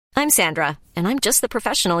I'm Sandra, and I'm just the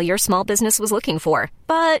professional your small business was looking for.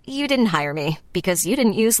 But you didn't hire me because you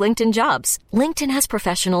didn't use LinkedIn Jobs. LinkedIn has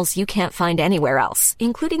professionals you can't find anywhere else,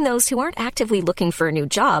 including those who aren't actively looking for a new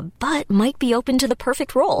job, but might be open to the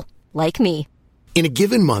perfect role, like me. In a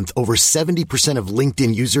given month, over 70% of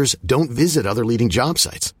LinkedIn users don't visit other leading job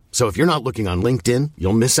sites. So if you're not looking on LinkedIn,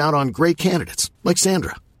 you'll miss out on great candidates like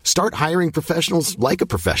Sandra. Start hiring professionals like a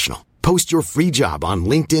professional. Post your free job on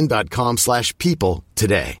linkedin.com/people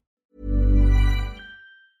today.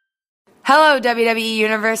 Hello, WWE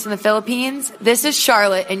Universe in the Philippines. This is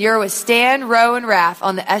Charlotte, and you're with Stan, Ro, and Raph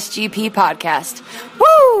on the SGP podcast.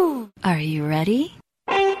 Woo! Are you ready?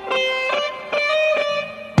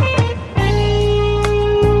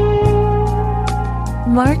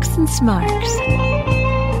 Marks and Smarks.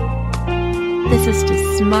 This is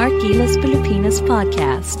the Smart Gilas Pilipinas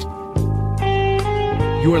podcast.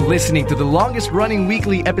 You are listening to the longest-running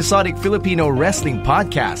weekly episodic Filipino wrestling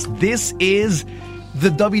podcast. This is the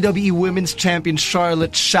WWE Women's Champion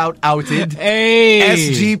Charlotte shout-outed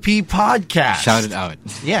SGP podcast. Shout it out.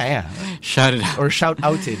 Yeah. Shout it out. Or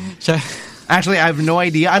shout-outed. Actually, I have no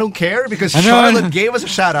idea. I don't care because Charlotte gave us a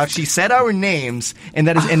shout-out. She said our names, and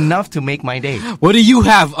that is enough to make my day. What do you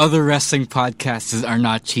have other wrestling podcasts that are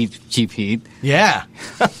not cheap heat? Yeah.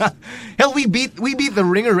 Hell, we beat the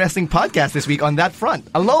Ringer Wrestling podcast this week on that front,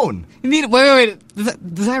 alone. Wait.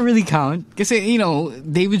 Does that really count? Because,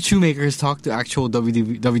 David Shoemaker has talked to actual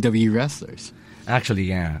WWE wrestlers. Actually,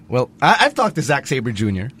 yeah. Well, I've talked to Zack Sabre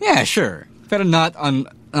Jr. Yeah, sure. But not on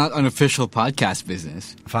official podcast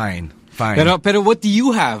business. Fine. Pero what do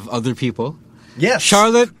you have, other people? Yes.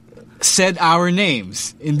 Charlotte said our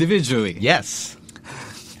names individually. Yes.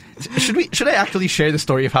 Should I actually share the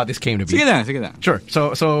story of how this came to be? Sige na. Sure.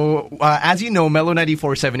 So as you know, Mellow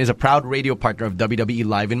 94.7 is a proud radio partner of WWE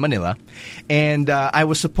Live in Manila. And I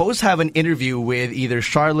was supposed to have an interview with either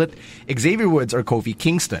Charlotte, Xavier Woods, or Kofi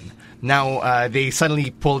Kingston. Now, they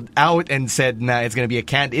suddenly pulled out and said, nah, it's going to be a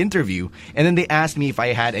canned interview. And then they asked me if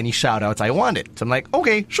I had any shout-outs I wanted. So I'm like,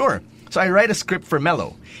 okay, sure. So I write a script for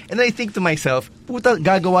Mello. And then I think to myself, puta,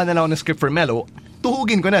 gagawa na lang ng script for Mello.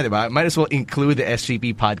 Tuhugin ko na, diba? Might as well include the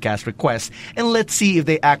SGP podcast request. And let's see if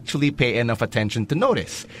they actually pay enough attention to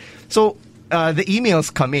notice. So the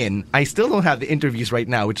emails come in. I still don't have the interviews right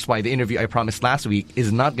now, which is why the interview I promised last week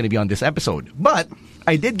is not going to be on this episode. But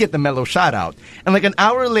I did get the Mello shout-out. And like an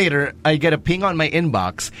hour later, I get a ping on my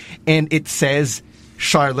inbox. And it says,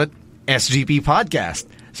 Charlotte SGP podcast.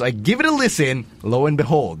 So I give it a listen. Lo and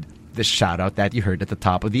behold, the shout-out that you heard at the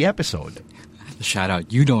top of the episode. The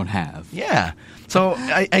shout-out you don't have. Yeah. So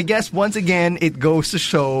I guess once again, it goes to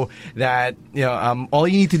show that all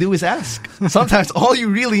you need to do is ask. Sometimes all you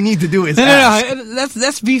really need to do is ask. No.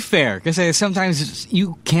 Let's be fair, because sometimes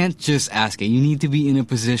you can't just ask it. You need to be in a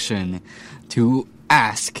position to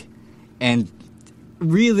ask and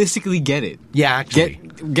realistically get it. Yeah, actually.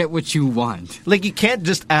 Get what you want. Like, you can't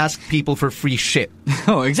just ask people for free shit.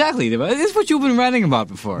 Oh, exactly. It's what you've been ranting about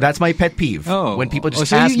before. That's my pet peeve. Oh. When people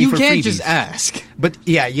just so ask me for freebies. You can't just ask. But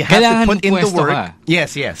yeah, you have to put in the work. Ha.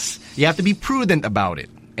 Yes. You have to be prudent about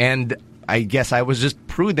it. And I guess I was just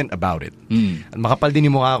prudent about it. Makapal din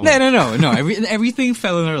yung mukha ko. No. Everything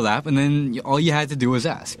fell in her lap, and then all you had to do was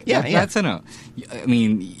ask. That's I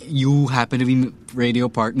mean, you happen to be media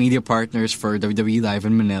partners for WWE Live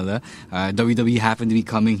in Manila. WWE happened to be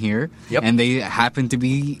coming here, and they happened to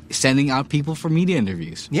be sending out people for media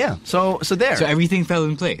interviews. Yeah, so there. So everything fell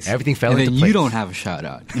in place. Everything fell into place. And then you don't have a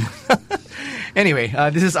shout-out. Anyway,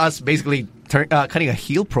 this is us basically cutting a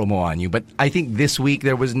heel promo on you, but I think this week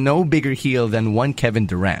there was no bigger heel than one Kevin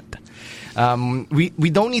Durant. We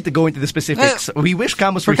don't need to go into the specifics. We wish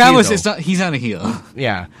Camus were here, though. He's not a heel.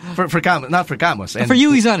 Yeah, for Camus, not for Camus. And for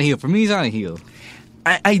you, he's not a heel. For me, he's not a heel.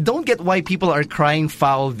 I don't get why people are crying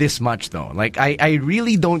foul this much, though. Like, I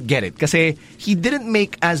really don't get it. Because he didn't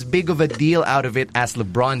make as big of a deal out of it as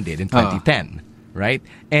LeBron did in 2010. Right?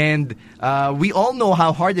 And we all know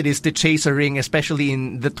how hard it is to chase a ring, especially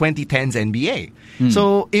in the 2010s NBA.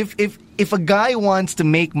 So if a guy wants to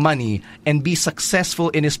make money and be successful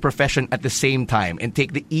in his profession at the same time and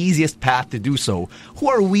take the easiest path to do so, who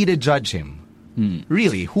are we to judge him?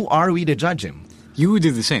 Really, who are we to judge him? You would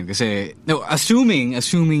do the same.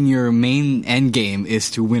 Assuming your main end game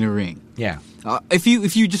is to win a ring. Yeah. If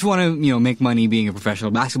you just want to make money being a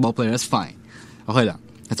professional basketball player, that's fine. Okay lang.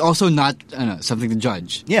 That's also not something to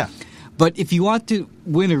judge. Yeah. But if you want to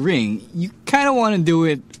win a ring, you kind of want to do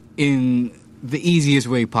it in the easiest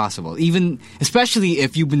way possible. Especially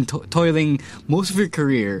if you've been toiling most of your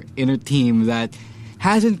career in a team that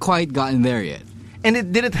hasn't quite gotten there yet. And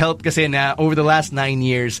it didn't help kasi na over the last 9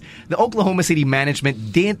 years, the Oklahoma City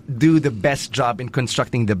management didn't do the best job in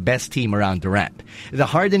constructing the best team around Durant. The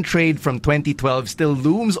Harden trade from 2012 still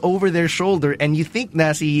looms over their shoulder, and you think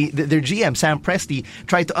na their GM, Sam Presti,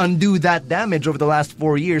 tried to undo that damage over the last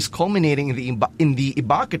 4 years, culminating in the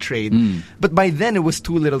Ibaka trade. But by then, it was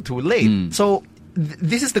too little too late. So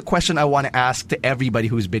this is the question I want to ask to everybody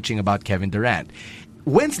who's bitching about Kevin Durant.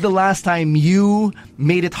 When's the last time you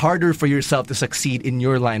made it harder for yourself to succeed in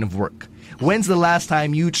your line of work? When's the last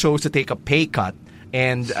time you chose to take a pay cut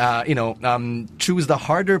and choose the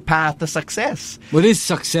harder path to success? What is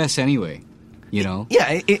success anyway? You know? Yeah,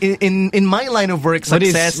 in my line of work, what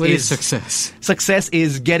is success? Success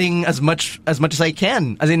is getting as much as I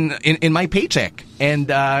can, as in my paycheck, and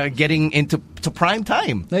getting into prime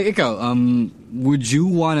time. Like ikaw, would you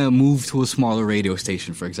want to move to a smaller radio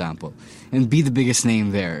station, for example, and be the biggest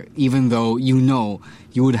name there, even though you know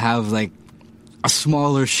you would have like a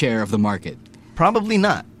smaller share of the market? Probably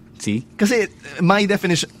not. See? Because my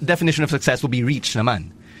definition of success will be reach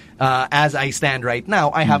naman. As I stand right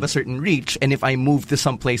now, I have a certain reach, and if I move to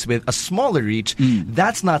some place with a smaller reach,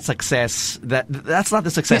 that's not success. That's not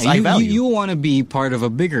the success I value. You want to be part of a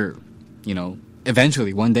bigger,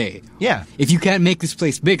 eventually, one day. Yeah. If you can't make this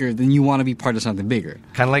place bigger, then you want to be part of something bigger.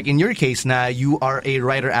 Kind of like in your case, na you are a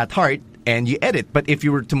writer at heart and you edit. But if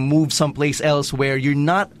you were to move someplace else where you're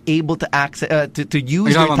not able to access to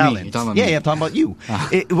use your talents, I'm talking about you.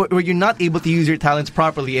 Where you're not able to use your talents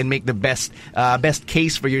properly and make the best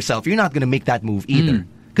case for yourself, you're not going to make that move either,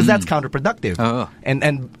 because that's counterproductive.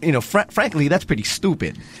 And frankly, that's pretty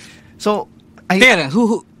stupid. So,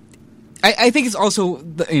 I think it's also,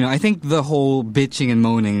 I think the whole bitching and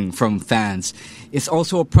moaning from fans is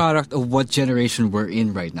also a product of what generation we're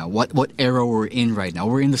in right now, what era we're in right now.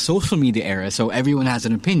 We're in the social media era, so everyone has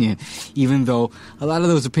an opinion, even though a lot of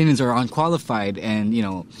those opinions are unqualified and,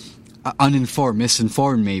 uninformed,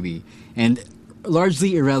 misinformed maybe, and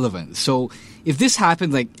largely irrelevant. So if this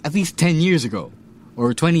happened like at least 10 years ago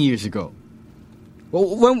or 20 years ago,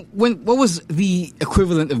 what was the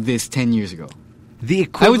equivalent of this 10 years ago? The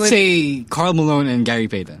equivalent, I would say Karl Malone and Gary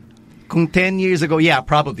Payton. Kung 10 years ago, yeah,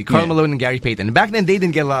 probably. Karl Malone and Gary Payton. Back then, they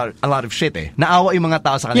didn't get a lot of shit, eh. Naawa yung mga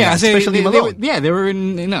tao sa kanila, especially Malone. They were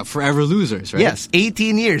in forever losers, right? Yes,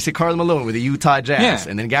 18 years si Karl Malone with the Utah Jazz.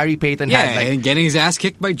 And then Gary Payton had and getting his ass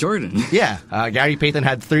kicked by Jordan. Yeah, Gary Payton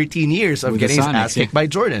had 13 years of getting his ass kicked by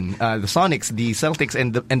Jordan. The Sonics, the Celtics,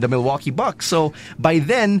 and the Milwaukee Bucks. So by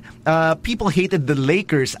then, people hated the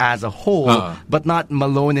Lakers as a whole, but not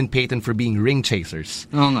Malone and Payton for being ring chasers.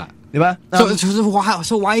 Oo nga. Diba?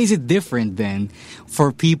 So why is it different then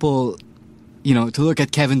for people, to look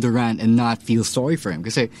at Kevin Durant and not feel sorry for him?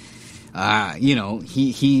 Because,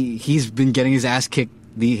 he's been getting his ass kicked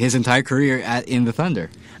his entire career in the Thunder.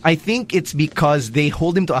 I think it's because they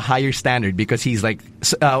hold him to a higher standard because he's like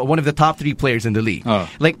one of the top 3 players in the league.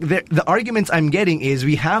 Like the arguments I'm getting is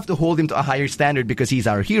we have to hold him to a higher standard because he's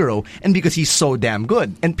our hero and because he's so damn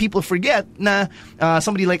good. And people forget na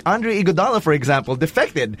somebody like Andre Iguodala, for example,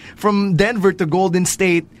 defected from Denver to Golden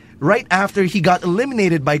State right after he got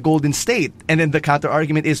eliminated by Golden State. And then the counter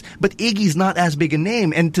argument is, but Iggy's not as big a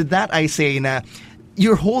name. And to that I say na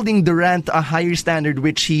you're holding Durant to a higher standard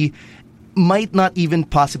which he might not even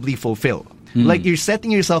possibly fulfill. Like you're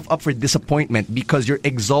setting yourself up for disappointment because you're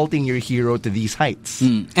exalting your hero to these heights.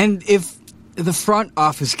 And if the front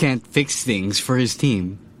office can't fix things for his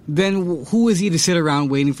team, then who is he to sit around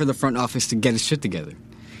waiting for the front office to get his shit together?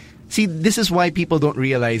 See, this is why people don't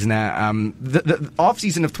realize na the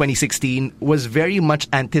off-season of 2016 was very much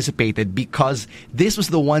anticipated because this was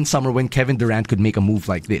the one summer when Kevin Durant could make a move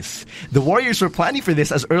like this. The Warriors were planning for this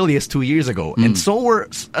as early as 2 years ago, and so were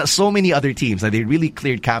so many other teams. They really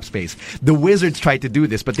cleared cap space. The Wizards tried to do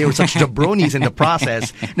this, but they were such jabronis in the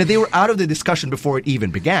process that they were out of the discussion before it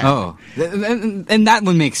even began. And that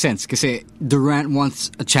one makes sense because Durant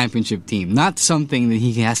wants a championship team, not something that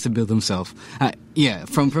he has to build himself.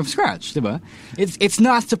 From scratch, diba? It's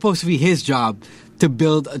not supposed to be his job to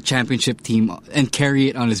build a championship team and carry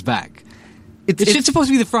it on his back. It's supposed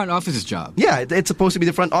to be the front office's job. Yeah, it's supposed to be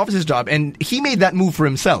the front office's job. And he made that move for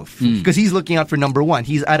himself because he's looking out for number one.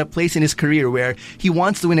 He's at a place in his career where he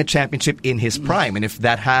wants to win a championship in his prime. And if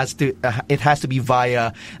that has to, it has to be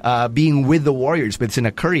via being with the Warriors with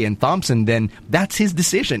Steph Curry and Thompson, then that's his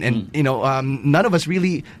decision. And, none of us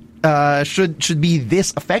really should be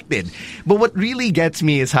this affected. But what really gets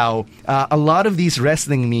me is how a lot of these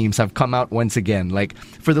wrestling memes have come out once again. Like,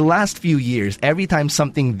 for the last few years, every time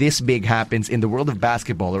something this big happens in the world of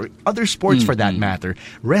basketball or other sports for that matter,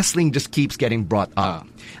 wrestling just keeps getting brought up.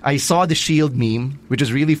 I saw the Shield meme, which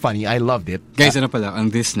is really funny. I loved it. Guys, on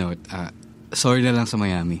this note, sorry na lang sa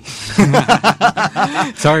Miami.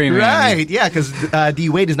 Sorry, Miami. Right, yeah, because D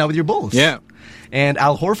Wade is now with your Bulls. Yeah. And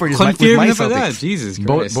Al Horford is with my Celtics. Jesus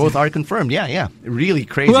Christ. Both are confirmed. Yeah. Really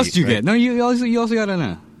crazy. Who else did you right? get? No, you also got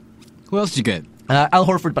a. Who else did you get? Al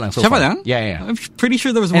Horford pa lang so Siya far. pa lang? Yeah. I'm pretty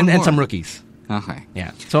sure there was one more. And some rookies. Okay.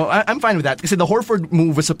 Yeah. So I'm fine with that because the Horford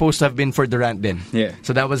move was supposed to have been for Durant then. Yeah.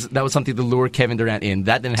 So that was something to lure Kevin Durant in.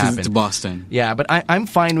 That didn't happen. To Boston. Yeah, but I'm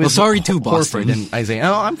fine with Boston. Horford and Isaiah.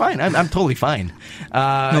 Oh, I'm fine. I'm totally fine.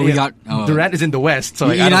 We got Durant is in the West,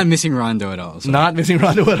 so you're not missing Rondo at all. So. Not missing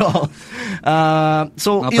Rondo at all.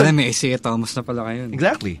 May Isaiah Thomas na pala kayo.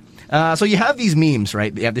 Exactly. So you have these memes,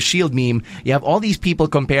 right? You have the Shield meme. You have all these people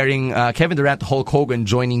comparing Kevin Durant to Hulk Hogan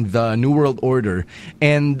joining the New World Order.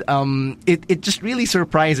 And it just really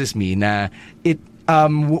surprises me na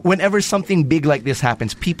whenever something big like this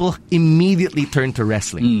happens, people immediately turn to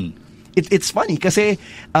wrestling. It's funny kasi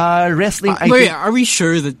wrestling... Are we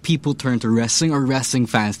sure that people turn to wrestling or wrestling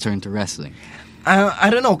fans turn to wrestling? I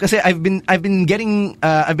don't know because I've been getting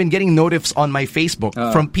notifs on my Facebook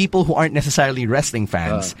from people who aren't necessarily wrestling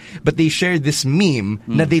fans, but they share this meme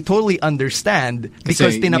that they totally understand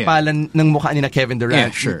because tinapalan ng mukha ni na Kevin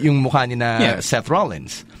Durant yung mukha ni na Seth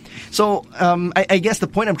Rollins. So I guess the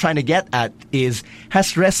point I'm trying to get at is,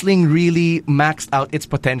 has wrestling really maxed out its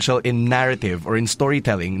potential in narrative or in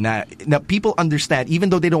storytelling? Na people understand,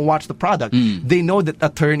 even though they don't watch the product, they know that a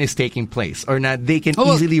turn is taking place, or that they can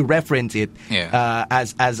easily reference it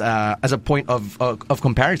as a point of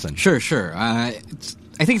comparison. Sure. I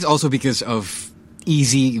think it's also because of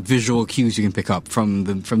easy visual cues you can pick up from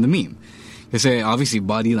the meme. Because obviously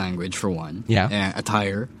body language for one,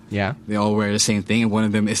 attire. Yeah, they all wear the same thing, and one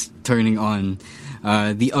of them is turning on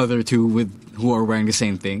the other two who are wearing the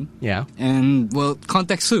same thing. Yeah, and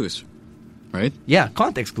context clues, right? Yeah,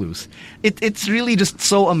 context clues. It's really just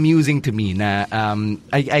so amusing to me. Na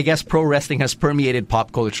I guess pro wrestling has permeated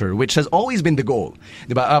pop culture, which has always been the goal.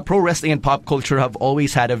 Pro wrestling and pop culture have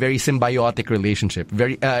always had a very symbiotic relationship.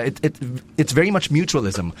 It's very much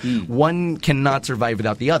mutualism. One cannot survive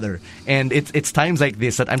without the other, and it's times like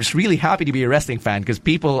this that I'm just really happy to be a wrestling fan because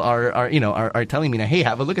people are telling me, hey,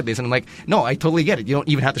 have a look at this, and I'm like, no, I totally get it. You don't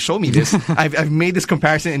even have to show me this. I've made this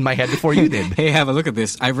comparison in my head before you did. Hey, have a look at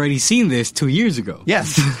this. I've already seen this 2 years ago.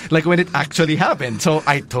 Yes, like when it actually happened. So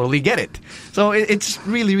I totally get it. So it's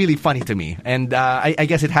really, really funny to me. And I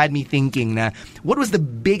guess it had me thinking, what was the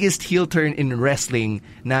biggest heel turn in wrestling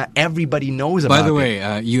na everybody knows about? By the way,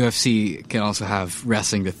 UFC can also have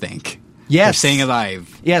wrestling to thank. Yes. For staying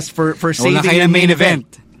alive. Yes, for saving the main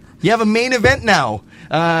event. You have a main event now.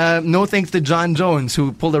 No thanks to John Jones,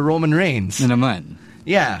 who pulled a Roman Reigns. Na naman.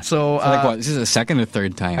 Yeah, so like what? This is the second or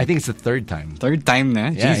third time? I think it's the third time. Third time na?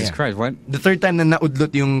 Yeah, Jesus Christ, what? The third time na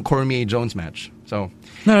naudlot yung Cormier-Jones match. So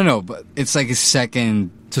No, but it's like his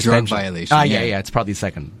second drug violation. Yeah, it's probably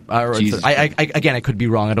second. I could be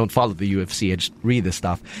wrong. I don't follow the UFC. I just read this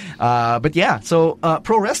stuff. But yeah, so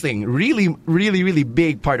pro wrestling, really, really, really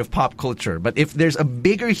big part of pop culture. But if there's a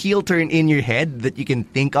bigger heel turn in your head that you can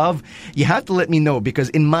think of, you have to let me know, because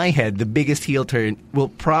in my head, the biggest heel turn will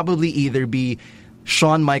probably either be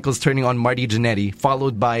Shawn Michaels turning on Marty Jannetty,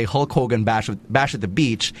 followed by Hulk Hogan bash at the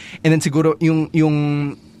beach, and then siguro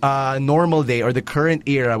yung normal day or the current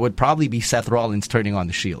era would probably be Seth Rollins turning on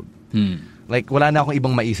the Shield. Like, wala na akong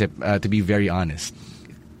ibang maisip, to be very honest.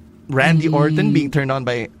 Randy Orton being turned on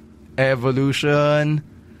by Evolution.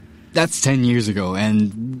 That's 10 years ago,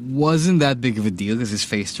 and wasn't that big of a deal because his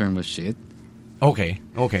face turn was shit. Okay.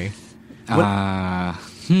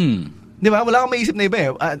 Diba? Wala akong maisip na iba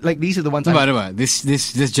eh. Like, these are the ones... Diba?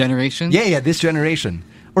 This generation? Yeah, this generation.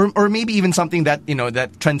 Or maybe even something that,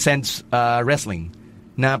 that transcends wrestling.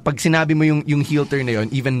 Na pag sinabi mo yung heel turn na yun,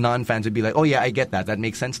 even non-fans would be like, oh yeah, I get that. That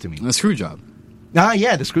makes sense to me. The screw job.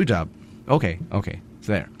 Yeah, the screw job. Okay. It's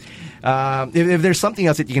there. If there's something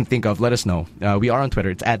else that you can think of, let us know. We are on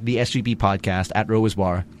Twitter. It's at the SGP Podcast, at Rose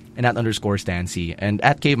Bar, and at _Stan C, and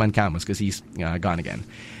at Caveman Camus, because he's gone again.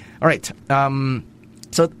 All right.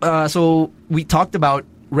 So we talked about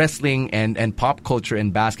wrestling and pop culture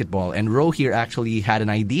and basketball, and Ro here actually had an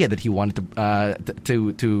idea that he wanted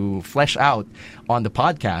to flesh out on the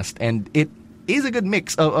podcast, and it is a good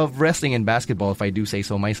mix of wrestling and basketball, if I do say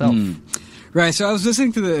so myself. Right, so I was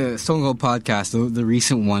listening to the Stone Cold podcast, the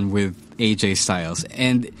recent one with AJ Styles,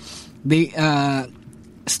 and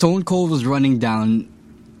Stone Cold was running down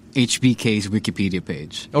HBK's Wikipedia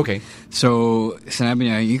page. Okay. So, sinabi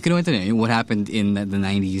niya, you can know what happened in the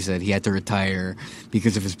 90s, that he had to retire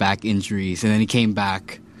because of his back injuries, and then he came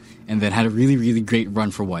back and then had a really, really great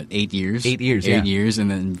run for 8 years? 8 years, 8 years,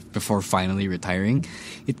 and then before finally retiring.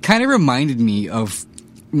 It kind of reminded me of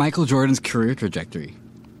Michael Jordan's career trajectory.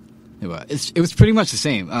 It was pretty much the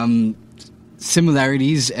same.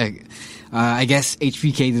 Similarities. I guess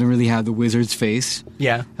HBK didn't really have the Wizard's face.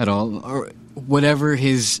 Yeah. At all, or whatever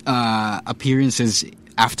his appearances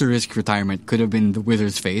after his retirement could have been the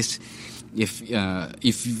Wizard's face, if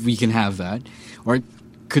we can have that, or it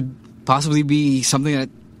could possibly be something that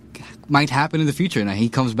might happen in the future, and he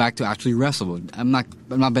comes back to actually wrestle. I'm not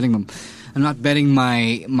betting him. I'm not betting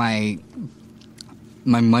my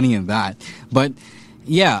money on that. But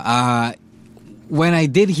yeah, when I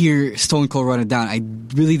did hear Stone Cold run it down, I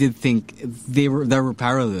really did think there were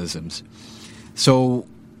parallelisms. So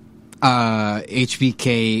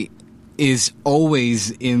HBK is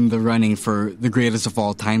always in the running for the greatest of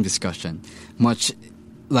all time discussion, much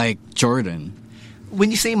like Jordan. When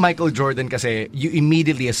you say Michael Jordan, kasi you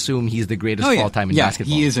immediately assume he's the greatest of all time in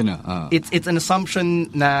basketball. He is It's an assumption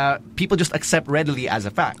na people just accept readily as a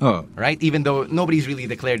fact, right? Even though nobody's really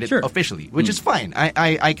declared it officially, which is fine.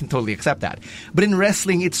 I can totally accept that. But in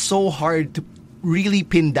wrestling, it's so hard to really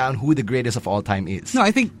pin down who the greatest of all time is. No,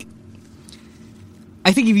 I think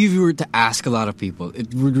if you were to ask a lot of people,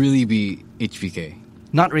 it would really be HBK.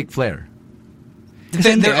 Not Ric Flair.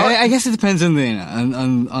 I guess it depends on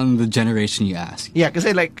the generation you ask. Yeah, because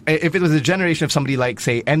like if it was a generation of somebody like,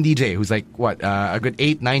 say, MDJ, who's like a good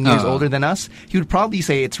 8-9 years older than us, he would probably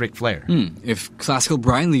say it's Ric Flair. If classical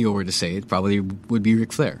Brian Leo were to say it, probably would be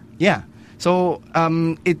Ric Flair. Yeah. So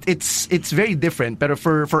it's very different. But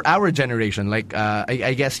for our generation, like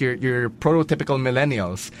I guess your prototypical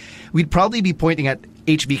millennials, we'd probably be pointing at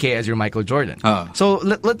HBK as your Michael Jordan. So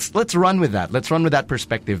let's run with that. Let's run with that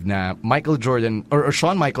perspective. Now, Michael Jordan or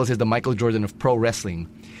Shawn Michaels is the Michael Jordan of pro wrestling.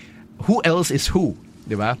 Who else is who?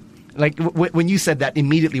 Diba? Like when you said that,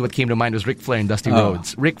 immediately what came to mind was Ric Flair and Dusty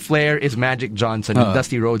Rhodes. Ric Flair is Magic Johnson and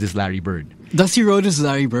Dusty Rhodes is Larry Bird. Dusty Rhodes is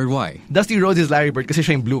Larry Bird. Why? Dusty Rhodes is Larry Bird kasi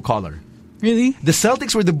siya yung blue collar. Really? The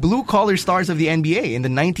Celtics were the blue-collar stars of the NBA in the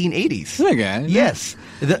 1980s. Okay. Yes.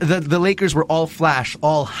 The Lakers were all flash,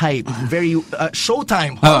 all hype, very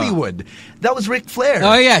Showtime, Hollywood. That was Ric Flair.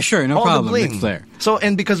 Oh, yeah, sure. No all problem. Ric Flair. So,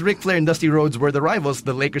 and because Ric Flair and Dusty Rhodes were the rivals,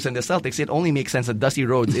 the Lakers and the Celtics, it only makes sense that Dusty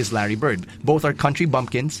Rhodes is Larry Bird. Both are country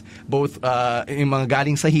bumpkins. Both yung mga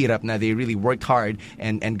galing sa hirap na they really worked hard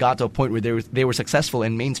and got to a point where they were successful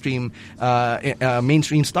and mainstream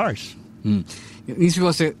stars. These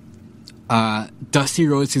people say Dusty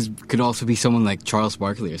Rhodes could also be someone like Charles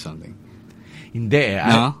Barkley or something. Hindi.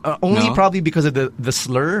 No? Only No? probably because of the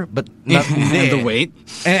slur, but not And the weight?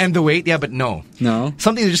 And the weight, yeah, but no. No?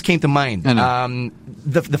 Something that just came to mind. I know.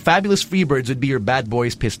 The Fabulous Freebirds would be your Bad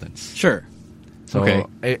Boys Pistons. Sure. So, Okay.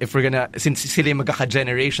 if we're gonna, since sila yung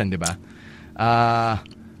magkaka-generation, di ba?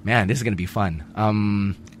 Man, this is gonna be fun.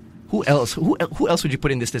 Who else would you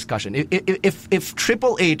put in this discussion? If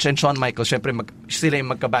Triple H and Shawn Michaels, syempre sila yung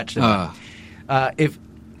magka-batch, diba?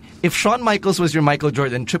 If Shawn Michaels was your Michael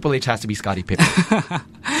Jordan, Triple H has to be Scottie Pippen.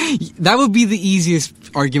 That would be the easiest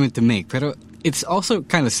argument to make, but it's also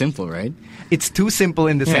kind of simple, right? It's too simple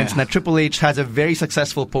in the sense that Triple H has a very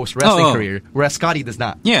successful post-wrestling career, whereas Scottie does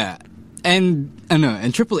not. Yeah, and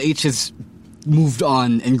Triple H has moved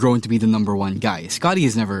on and grown to be the number one guy. Scottie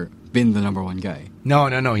has never been the number one guy. No,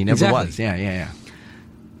 he never Exactly. was. Yeah.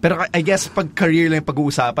 But I guess pag career lang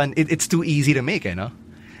pag-uusapan, it's too easy to make, no?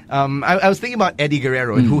 I was thinking about Eddie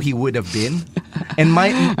Guerrero and who he would have been. And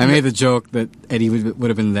I made the joke that Eddie would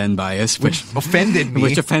have been then biased, which offended me.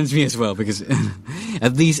 Which offends me as well, because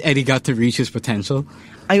at least Eddie got to reach his potential.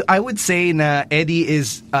 I would say na Eddie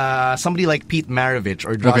is somebody like Pete Maravich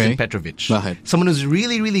or Drazen Petrovic. Bakit? Someone who's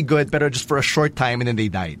really, really good, but just for a short time and then they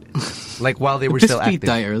died. Like while they were still active. Did Pete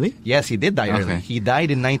die early? Yes, he did die early. He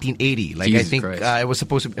died in 1980. Like Jesus I think Christ. it was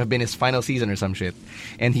supposed to have been his final season or some shit.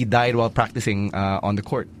 And he died while practicing on the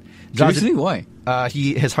court. Seriously? Why?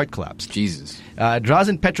 His heart collapsed. Jesus.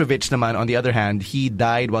 Drazen Petrovic naman, on the other hand, he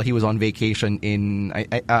died while he was on vacation in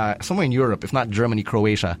somewhere in Europe, if not Germany,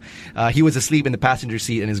 Croatia. He was asleep in the passenger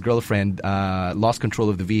seat and his girlfriend lost control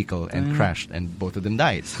of the vehicle and crashed, and both of them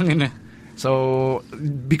died. So,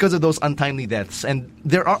 because of those untimely deaths, and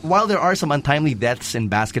while there are some untimely deaths in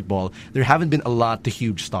basketball, there haven't been a lot to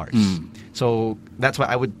huge stars. So, that's why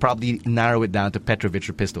I would probably narrow it down to Petrovic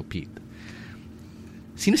or Pistol Pete.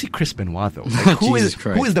 Sino si Chris Benoit, though? Like, who is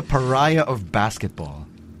the pariah of basketball?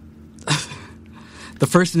 The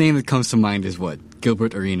first name that comes to mind is what?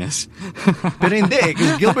 Gilbert Arenas. Pero hindi,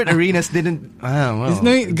 because Gilbert Arenas didn't...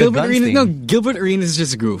 Gilbert Arenas is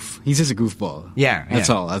just a goof. He's just a goofball. Yeah. That's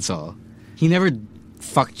all. He never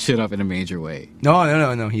fucked shit up in a major way.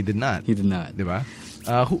 No, he did not. He did not. Diba?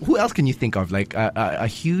 Who else can you think of? Like, a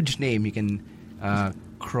huge name you can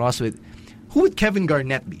cross with... Who would Kevin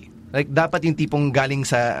Garnett be? Like, dapat yung tipong galing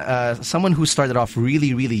sa someone who started off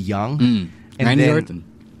really, really young. And Randy Orton.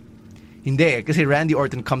 Hindi, kasi Randy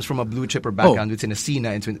Orton comes from a blue chipper background. It's in a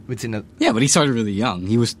Cena. It's in a... Yeah, but he started really young.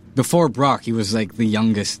 He was, before Brock, he was like the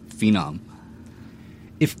youngest phenom.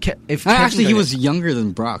 Actually, he was younger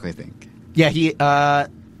than Brock, I think. Yeah, he...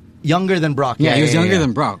 younger than Brock. Yeah, he was younger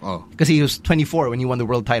than Brock. Oh. Because he was 24 when he won the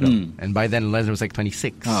world title. And by then, Lesnar was like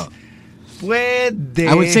 26. Oh. Pwede.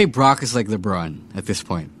 I would say Brock is like LeBron at this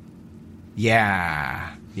point.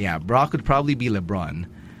 Yeah. Yeah, Brock would probably be LeBron.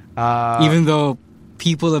 Even though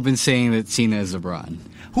people have been saying that Cena is LeBron.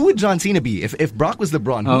 Who would John Cena be? If Brock was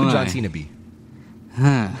LeBron, who would John Cena be?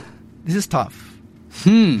 This is tough.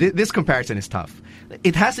 This comparison is tough.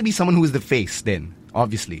 It has to be someone who is the face then,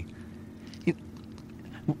 obviously.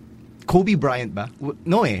 Kobe Bryant ba?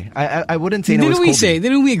 No eh. I wouldn't say no, it's Kobe.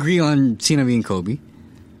 Didn't we agree on Cena being Kobe?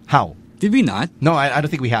 How? Did we not? No, I don't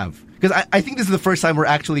think we have. Because I think this is the first time we're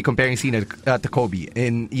actually comparing Cena to Kobe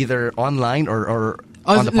in either online or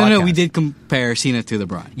on the podcast. No, we did compare Cena to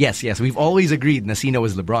LeBron. Yes. We've always agreed that Cena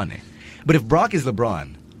was LeBron. But if Brock is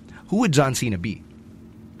LeBron, who would John Cena be?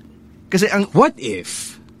 Kasi What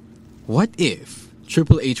if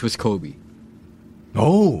Triple H was Kobe?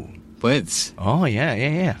 Oh. But Oh,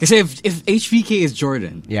 yeah. Kasi if HBK is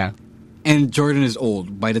Jordan, yeah, and Jordan is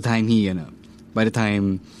old by the time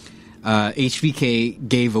HBK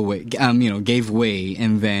gave way,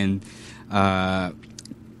 and then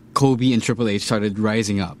Kobe and Triple H started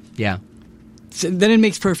rising up. Yeah. So then it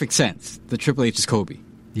makes perfect sense that Triple H is Kobe.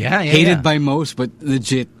 Yeah. Hated by most, but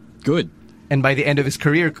legit good. And by the end of his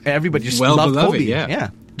career, everybody just Well loved beloved, Kobe. yeah.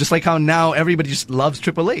 Just like how now everybody just loves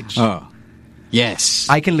Triple H. Oh. Yes.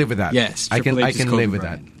 I can live with that. Yes. I can Triple H is Kobe live with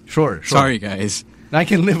Bryant. that. Sure. Sorry, guys. I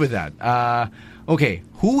can live with that. Okay,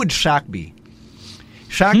 who would Shaq be?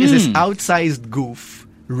 Shaq is this outsized goof,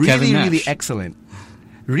 really excellent.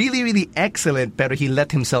 Really excellent, pero he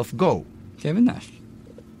let himself go. Kevin Nash.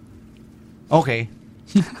 Okay.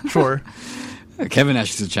 Sure. Kevin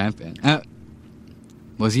Nash is a champion.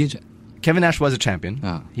 Was he a champion? Kevin Nash was a champion.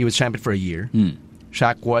 Oh. He was champion for a year.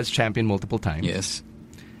 Shaq was champion multiple times. Yes.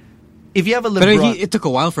 If you have a LeBron... But it took a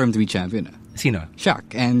while for him to be champion. Sino? Shaq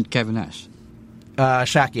and Kevin Nash.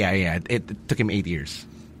 Shaq, yeah. It took him 8 years.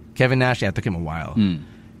 Kevin Nash, it took him a while.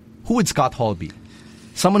 Who would Scott Hall be?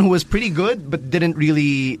 Someone who was pretty good but didn't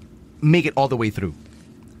really make it all the way through.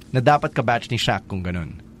 Na dapat kabatch ni Shaq kung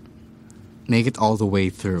ganun. Make it all the way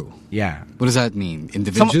through. Yeah. What does that mean?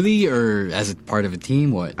 Individually or as a part of a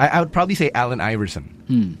team? What? I would probably say Allen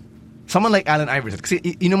Iverson. Someone like Allen Iverson. Kasi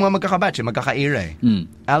yun yung mga magkakabatch, magkaka-era eh.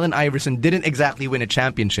 Allen Iverson didn't exactly win a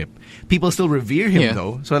championship. People still revere him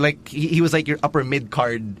though. So like he was like your upper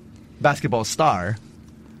mid-card basketball star.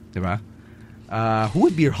 Diba? Who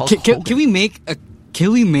would be your Hulk Hogan?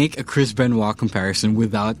 Can we make a Chris Benoit comparison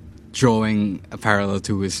without drawing a parallel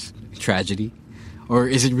to his tragedy? Or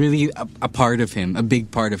is it really a part of him, a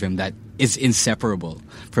big part of him that is inseparable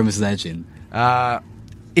from his legend?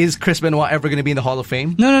 Is Chris Benoit ever going to be in the Hall of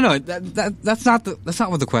Fame? No. That's not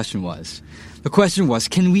what the question was. The question was,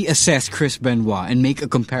 can we assess Chris Benoit and make a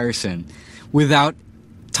comparison without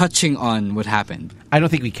touching on what happened? I don't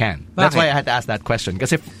think we can. That's why I had to ask that question.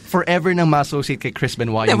 Because if forever nang ma-associate kay Chris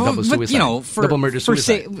Benoit yung double suicide, double murder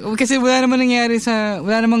suicide. Kasi wala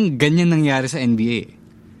namang ganyan nangyari sa NBA.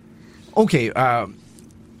 Okay,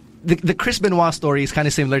 the Chris Benoit story is kind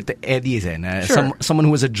of similar to Eddie's. Sure. Someone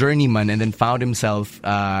who was a journeyman and then found himself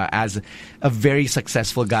as a very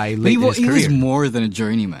successful guy late in his career. He was more than a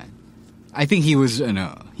journeyman. I think he was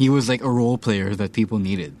like a role player that people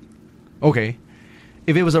needed. Okay.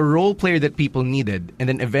 If it was a role player that people needed and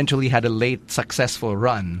then eventually had a late successful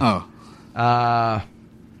run. I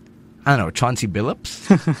don't know, Chauncey Billups?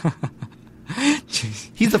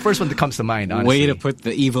 He's the first one that comes to mind, honestly. Way to put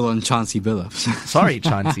the evil on Chauncey Billups. Sorry,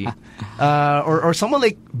 Chauncey. Or someone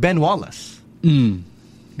like Ben Wallace. Ganun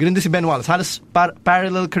din si Ben Wallace. Halos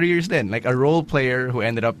parallel careers then. Like a role player who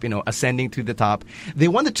ended up, ascending to the top. They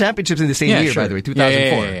won the championships in the same year, by the way,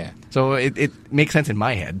 2004. Yeah. So it makes sense in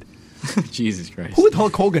my head. Jesus Christ. Who would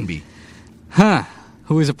Hulk Hogan be?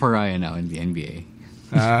 Who is a pariah now in the NBA?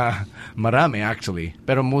 Marami, actually.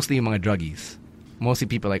 Pero mostly yung mga druggies. Mostly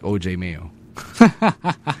people like O.J. Mayo.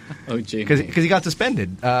 O.J. Because he got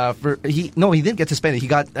suspended. He didn't get suspended. He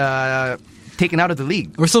got taken out of the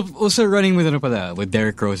league. We're still running with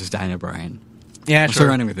Derrick Rose as Daniel Bryan. Yeah, We're still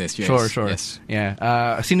running with this. Yes. Sure. Yes.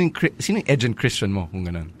 Yeah. Sino yung Edge and Christian mo kung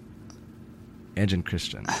ganun? Edge and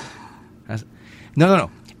Christian. No.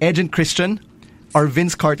 Edge and Christian are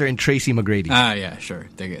Vince Carter and Tracy McGrady. Yeah, sure.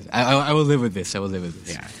 They're good. I will live with this.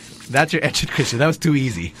 Yeah. That's your Edge and Christian. That was too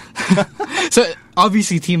easy. So,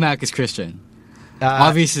 obviously, T-Mac is Christian.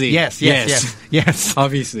 Obviously. Yes.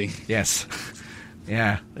 Obviously. Yes.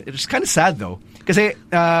 Yeah. It's kind of sad though. Kasi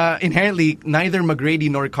inherently, neither McGrady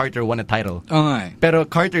nor Carter won a title. Oh my. Pero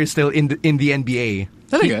Carter is still in the NBA.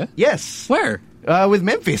 Talaga? Yes. Where? With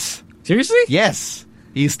Memphis. Seriously? Yes.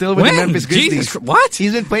 He's still with the Memphis Grizzlies. Jesus, what?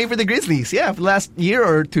 He's been playing for the Grizzlies, for the last year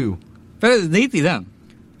or two. But lately then.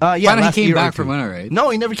 Last he came year back or two. from winter, right? No,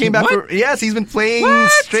 he never came back. Yes, he's been playing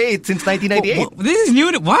straight since 1998. This is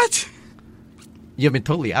new. What? You've been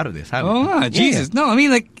totally out of this, haven't you? Oh, Jesus. Yeah. No, I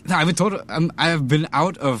mean, I've been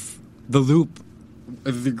out of the loop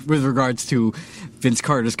with regards to Vince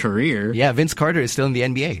Carter's career. Yeah, Vince Carter is still in the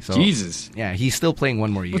NBA. So, Jesus. Yeah, he's still playing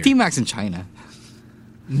one more year. Well, T-Mac's in China.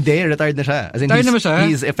 Hindi, retired na siya. As in,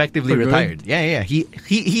 he's effectively retired. Yeah.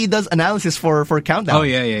 He does analysis for Countdown. Oh,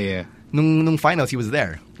 yeah. Nung finals, he was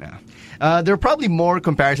there. Yeah. There are probably more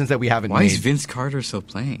comparisons that we haven't made. Why is Vince Carter still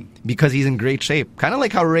playing? Because he's in great shape. Kind of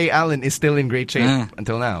like how Ray Allen is still in great shape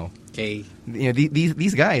until now. Okay. You know,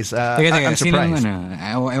 these guys, I'm surprised.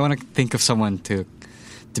 I want to think of someone to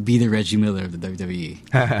be the Reggie Miller of the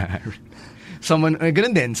WWE. Someone,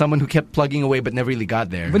 ganun din, someone who kept plugging away but never really got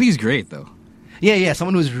there. But he's great, though. Yeah,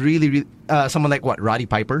 someone who's really someone like what, Roddy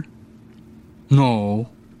Piper? No.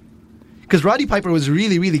 Because Roddy Piper was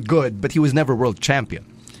really, really good, but he was never world champion.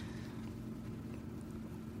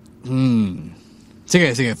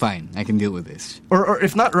 Sige, fine. I can deal with this. Or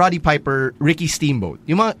if not Roddy Piper, Ricky Steamboat.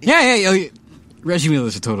 Yeah. Reggie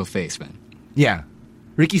Miller's a total face, man. Yeah.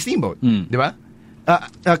 Ricky Steamboat. Diba?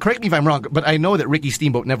 Correct me if I'm wrong, but I know that Ricky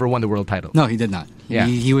Steamboat never won the world title. No, he did not. Yeah.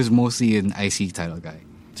 He was mostly an IC title guy.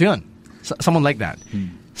 So yun. Someone like that.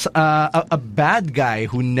 A bad guy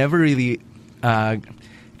who never really...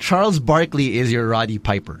 Charles Barkley is your Roddy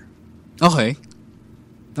Piper. Okay.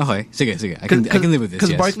 Sige. I can live with this.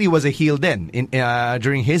 Because Barkley was a heel then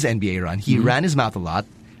during his NBA run. He ran his mouth a lot.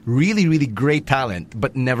 Really, really great talent,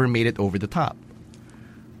 but never made it over the top.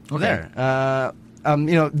 Okay. There.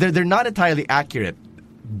 They're not entirely accurate,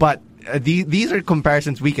 but these are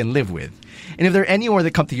comparisons we can live with. And if there are any more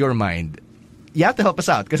that come to your mind, you have to help us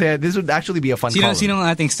out because this would actually be a fun call. Sino ang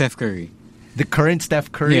ating Steph Curry? The current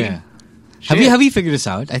Steph Curry? Yeah. Have you figured this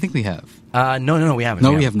out? I think we have. No, we haven't.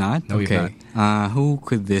 No, we have not? No, okay. We've not. Who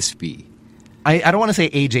could this be? I don't want to say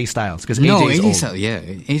AJ Styles because AJ's old. Styles, yeah,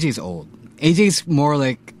 AJ's old. AJ's more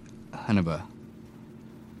like ano ba?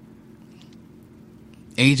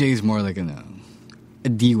 AJ's more like a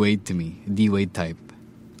D Wade to me, a D Wade type.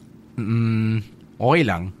 Okay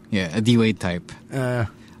lang. Yeah, a D Wade type.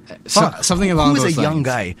 Something along those lines. Who's a young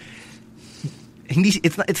guy?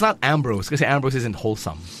 It's not Ambrose because Ambrose isn't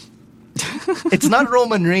wholesome. It's not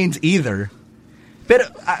Roman Reigns either.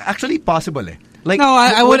 But actually possible eh. Like no,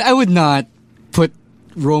 I would not put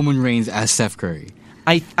Roman Reigns as Steph Curry.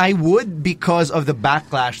 I would because of the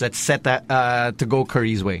backlash that's set to go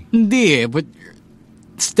Curry's way. Hindi, but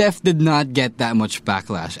Steph did not get that much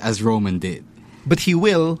backlash as Roman did. But he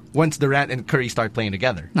will once Durant and Curry start playing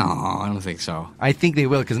together. No, I don't think so. I think they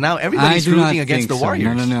will because now everybody's rooting against the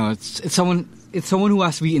Warriors. No. It's someone who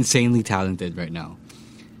has to be insanely talented right now.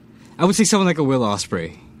 I would say someone like a Will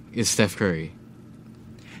Ospreay is Steph Curry.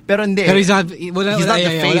 Pero hindi. Pero he's not the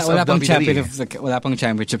face of WWE. Wala pang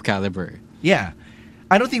championship caliber. Yeah.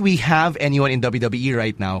 I don't think we have anyone in WWE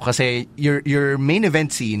right now kasi your main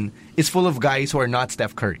event scene is full of guys who are not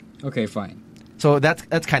Steph Curry. Okay, fine. So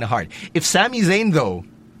that's kind of hard. If Sami Zayn, though,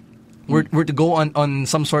 were to go on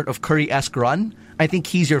some sort of Curry-esque run, I think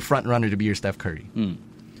he's your front runner to be your Steph Curry.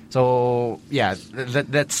 So, yeah,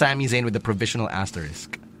 that's Sami Zayn with the provisional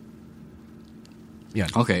asterisk. Yeah.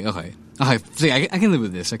 Okay. See, I can live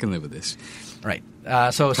with this. Right.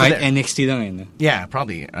 So NXT lang. Yeah,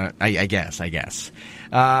 probably. I guess.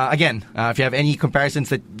 Again, if you have any comparisons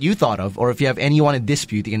that you thought of, or if you have any you want to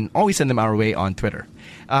dispute, you can always send them our way on Twitter.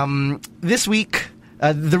 This week,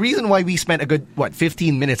 the reason why we spent a good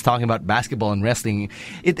 15 minutes talking about basketball and wrestling,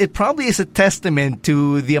 it probably is a testament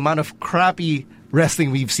to the amount of crappy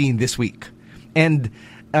wrestling we've seen this week, and.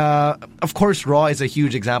 Of course, Raw is a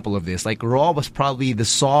huge example of this. Like, Raw was probably the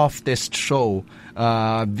softest show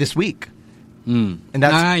this week. And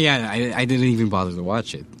that's I didn't even bother to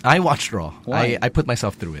watch it. I watched Raw. Why? I put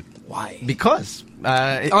myself through it. Why? Because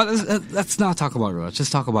let's not talk about Raw. Let's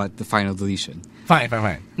just talk about the Final Deletion.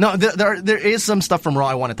 Fine. No, there is some stuff from Raw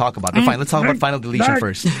I want to talk about. But fine, let's talk about Final Deletion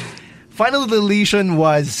first. Final Deletion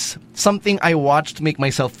was something I watched to make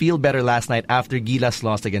myself feel better last night after Gilas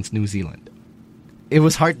lost against New Zealand. It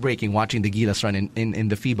was heartbreaking watching the Gilas run in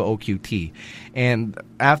the FIBA OQT. And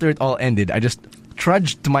after it all ended, I just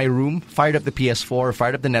trudged to my room, fired up the PS4,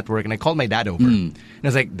 fired up the network, and I called my dad over. And I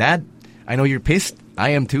was like, Dad, I know you're pissed.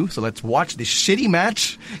 I am too. So let's watch this shitty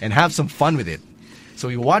match and have some fun with it. So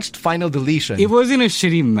we watched Final Deletion. It wasn't a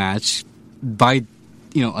shitty match by,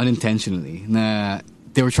 unintentionally.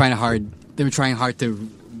 They were trying hard to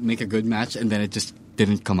make a good match, and then it just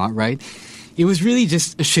didn't come out right. It was really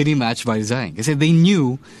just a shitty match by design. Because they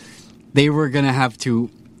knew they were going to have to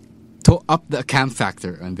up the camp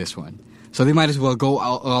factor on this one. So they might as well go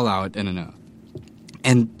all out and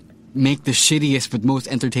make the shittiest but most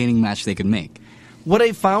entertaining match they could make. What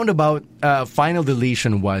I found about Final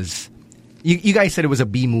Deletion was, you guys said it was a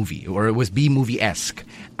B movie, or it was B movie-esque.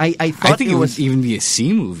 I think it would even be a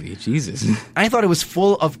C movie. Jesus. I thought it was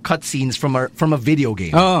full of cutscenes from a video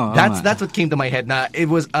game. That's what came to my head. Now, it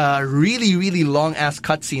was a really, really long-ass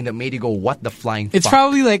cutscene that made you go, what the flying fuck? It's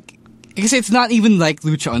probably like, I guess it's not even like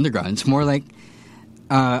Lucha Underground. It's more like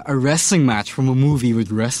a wrestling match from a movie with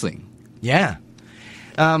wrestling. Yeah.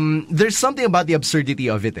 There's something about the absurdity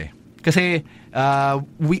of it. Kasi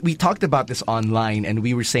we talked about this online, and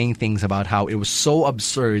we were saying things about how it was so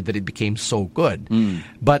absurd that it became so good.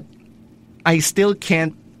 But I still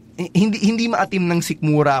can't, hindi maatim ng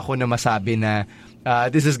sikmura ako na masabi na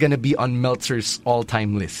this is gonna be on Meltzer's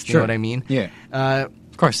all-time list. You know what I mean? Yeah.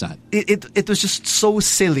 Of course not. It was just so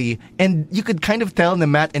silly, and you could kind of tell that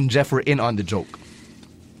Matt and Jeff were in on the joke.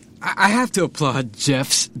 I have to applaud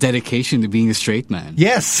Jeff's dedication to being a straight man.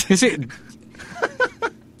 Yes.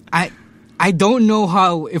 I don't know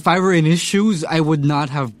how, if I were in his shoes, I would not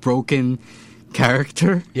have broken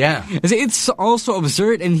character. Yeah. It's also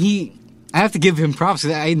absurd, and I have to give him props.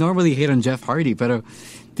 I normally hate on Jeff Hardy, but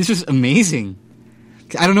this was amazing.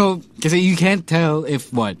 I don't know, because you can't tell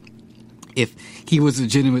if he was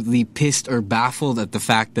legitimately pissed or baffled at the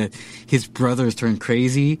fact that his brothers turned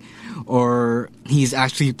crazy, or he's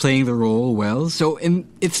actually playing the role well. So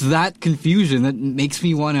it's that confusion that makes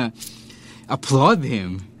me want to applaud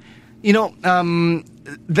him.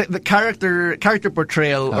 The character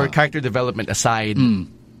portrayal or character development aside,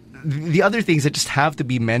 the other things that just have to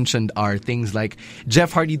be mentioned are things like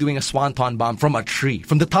Jeff Hardy doing a swanton bomb from a tree.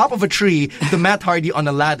 From the top of a tree to Matt Hardy on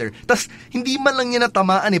a ladder. Tas hindi man lang niya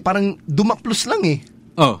natamaan parang dumaplos lang eh.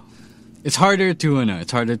 Oh. It's harder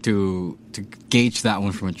to gauge that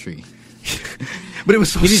one from a tree. But it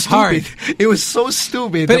was so stupid. Is hard. It was so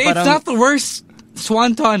stupid. But it's not the worst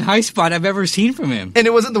swanton high spot I've ever seen from him. And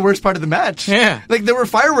it wasn't the worst part of the match. Yeah. Like, there were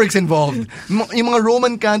fireworks involved. Yung mga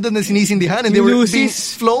Roman candle na sinisindihan, and they were being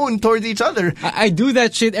flown towards each other. I do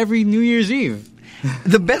that shit every New Year's Eve.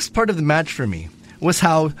 The best part of the match for me was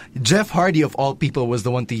how Jeff Hardy, of all people, was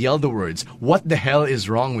the one to yell the words, "What the hell is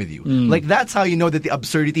wrong with you?" Like, that's how you know that the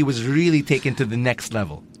absurdity was really taken to the next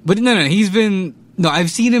level. But no,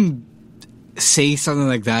 I've seen him say something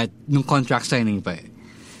like that nung contract signing pa.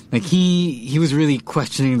 Like, he was really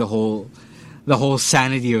questioning the whole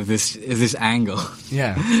sanity of this angle.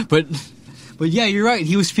 Yeah. But yeah, you're right.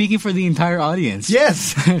 He was speaking for the entire audience.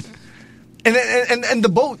 Yes. and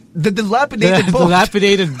the boat, the dilapidated boat. The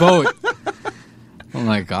dilapidated boat. Oh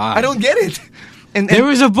my God. I don't get it. And there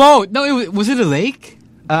was a boat. No, was it a lake?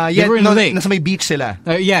 Yeah, they were in a lake. Nasa may beach sila.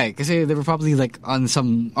 Yeah, because they were probably like on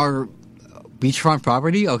some beachfront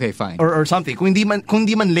property? Okay, fine. Or something. Kung di man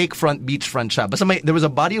lakefront, beachfront siya. Basta there was a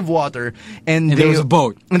body of water, and there was a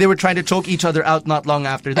boat. And they were trying to choke each other out not long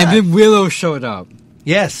after that. And then Willow showed up.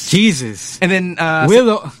 Yes. Jesus. And then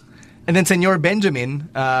Willow. And then Senor Benjamin,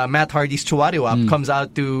 Matt Hardy's Chuariwap, comes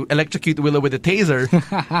out to electrocute Willow with a taser.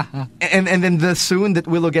 and then as soon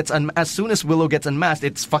as Willow gets unmasked,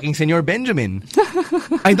 it's fucking Senor Benjamin.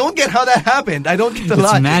 I don't get how that happened. I don't get the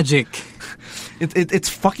logic. It's magic. It's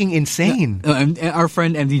fucking insane. Our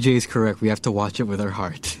friend MDJ is correct. We have to watch it with our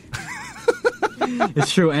heart.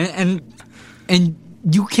 It's true. And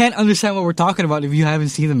you can't understand what we're talking about if you haven't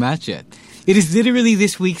seen the match yet. It is literally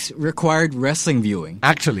this week's required wrestling viewing.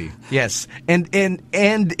 Actually, yes. And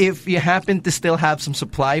if you happen to still have some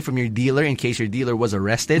supply from your dealer in case your dealer was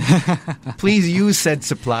arrested, please use said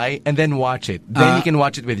supply and then watch it. Then you can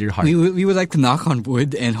watch it with your heart. We would like to knock on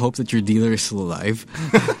wood and hope that your dealer is still alive.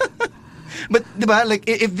 But diba, like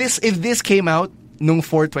if this came out nung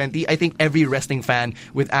 420, I think every wrestling fan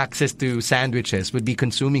with access to sandwiches would be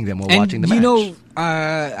consuming them while watching the match.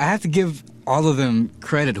 I have to give all of them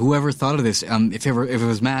credit. Whoever thought of this, if it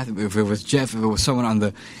was Matt, if it was Jeff, if it was someone on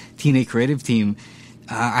the TNA creative team,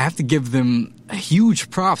 I have to give them huge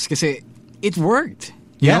props because it worked.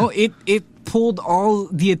 You know, it pulled all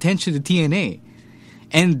the attention to TNA,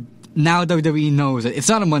 and now WWE knows that it's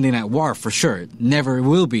not a Monday Night War for sure. Never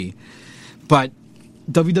will be, but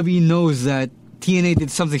WWE knows that TNA did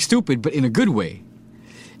something stupid, but in a good way,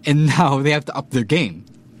 and now they have to up their game.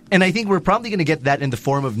 And I think we're probably going to get that in the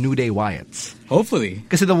form of New Day Wyatts. Hopefully.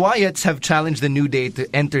 Because the Wyatts have challenged the New Day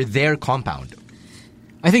to enter their compound.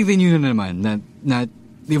 I think they knew naman that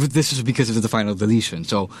this was because of the final deletion.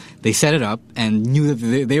 So they set it up and knew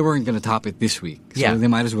that they weren't going to top it this week. So they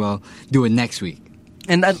might as well do it next week.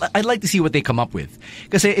 And I'd like to see what they come up with.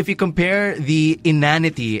 Because if you compare the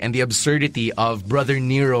inanity and the absurdity of Brother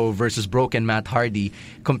Nero versus Broken Matt Hardy,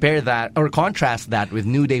 compare that or contrast that with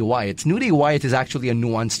New Day Wyatt. New Day Wyatt is actually a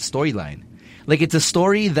nuanced storyline. Like, it's a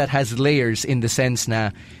story that has layers in the sense na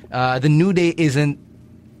the New Day isn't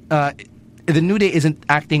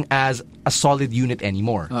acting as a solid unit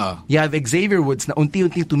anymore. You have Xavier Woods na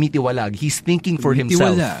unti-unti tumitiwalag. He's thinking for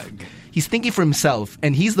himself. He's thinking for himself,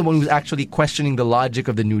 and he's the one who's actually questioning the logic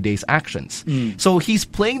of the New Day's actions. So he's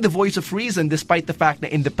playing the voice of reason despite the fact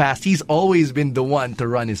that in the past, he's always been the one to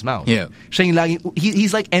run his mouth. Yeah.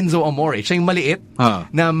 He's like Enzo Amore. Siya yung maliit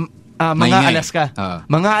na mga alas ka.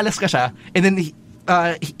 Mga alas ka siya, and then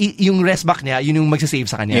yung rest back niya, yun yung magsasave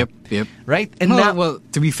sa kanya. Yep. Right? And well,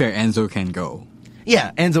 to be fair, Enzo can go.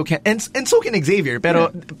 Yeah, Enzo can. And so can Xavier.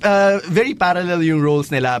 Pero very parallel yung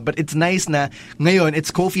roles nila. But it's nice na ngayon,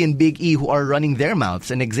 it's Kofi and Big E who are running their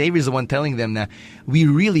mouths. And Xavier's the one telling them na we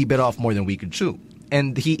really bit off more than we could chew.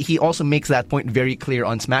 And he also makes that point very clear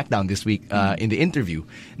on SmackDown this week in the interview.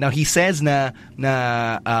 Now, he says na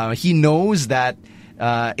he knows that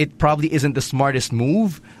it probably isn't the smartest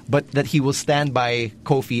move, but that he will stand by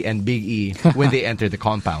Kofi and Big E when they enter the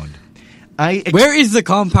compound. Where is the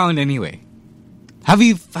compound anyway? Have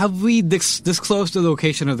we disclosed the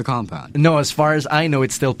location of the compound? No, as far as I know,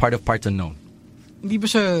 it's still part of Parts Unknown. Hindi ba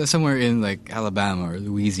siya somewhere in like Alabama or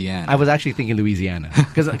Louisiana? I was actually thinking Louisiana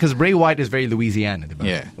because Bray Wyatt is very Louisiana, diba?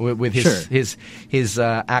 Yeah, with his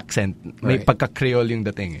accent, may pagka-Creole yung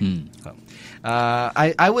dating.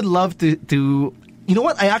 I would love to. You know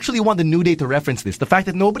what? I actually want the New Day to reference this. The fact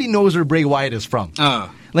that nobody knows where Bray Wyatt is from.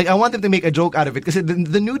 Like, I want them to make a joke out of it because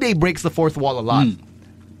the New Day breaks the fourth wall a lot.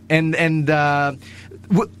 And an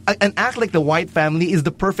act like the Wyatt family is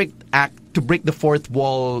the perfect act to break the fourth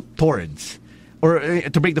wall towards, or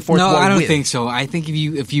to break the fourth wall. No, I don't with. think so. I think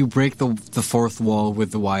if you break the fourth wall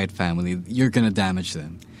with the Wyatt family, you're gonna damage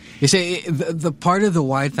them. You say the part of the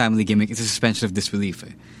Wyatt family gimmick is a suspension of disbelief,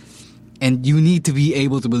 and you need to be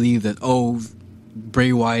able to believe that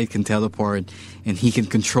Bray Wyatt can teleport and he can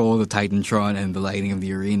control the Titantron and the lighting of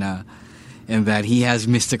the arena. And that he has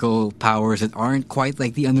mystical powers that aren't quite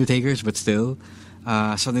like the Undertaker's, but still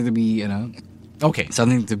something to be,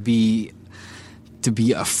 something to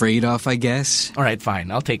be afraid of, I guess. All right,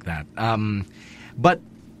 fine, I'll take that. But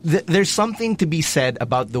there's something to be said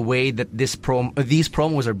about the way that these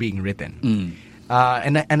promos are being written.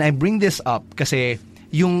 And I bring this up kasi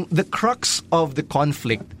the crux of the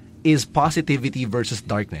conflict is positivity versus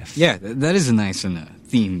darkness. Yeah, that is a nice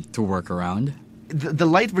theme to work around. The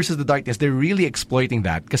light versus the darkness, they're really exploiting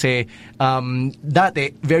that. Kasi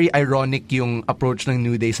dati, very ironic yung approach ng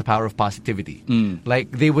New Day sa power of positivity.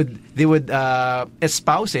 Like, they would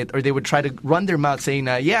espouse it, or they would try to run their mouth saying,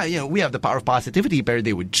 we have the power of positivity, but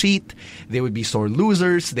they would cheat, they would be sore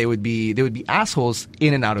losers, they would be assholes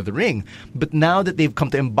in and out of the ring. But now that they've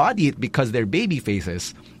come to embody it because they're baby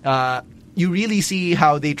faces, you really see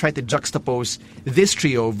how they try to juxtapose this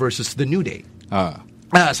trio versus the New Day.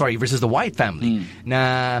 Versus the Wyatt family.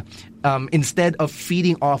 Instead of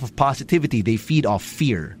feeding off of positivity, they feed off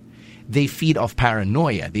fear. They feed off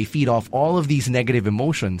paranoia. They feed off all of these negative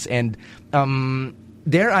emotions. And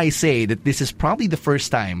dare I say that this is probably the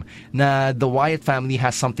first time na the Wyatt family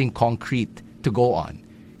has something concrete to go on.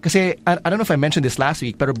 Kasi, I don't know if I mentioned this last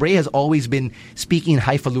week, but Bray has always been speaking in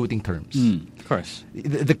highfalutin terms. Of course.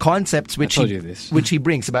 The concepts which he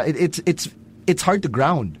brings about it's hard to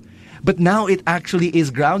ground. But now it actually is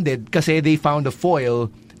grounded kasi they found a foil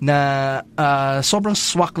na sobrang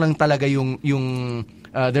swak lang talaga yung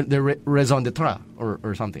the raison d'etre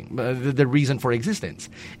or something. The reason for existence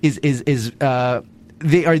is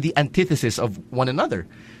they are the antithesis of one another.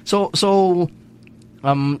 So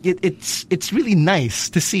it's really nice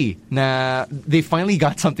to see na they finally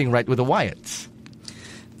got something right with the Wyatts.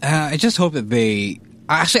 I just hope that they.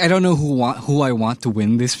 Actually, I don't know who I want to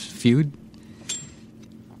win this feud.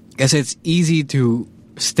 Because it's easy to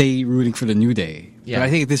stay rooting for the New Day. Yeah. But I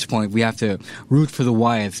think at this point, we have to root for the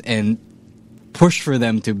Wyatts and push for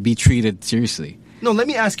them to be treated seriously. No, let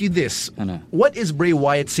me ask you this. What is Bray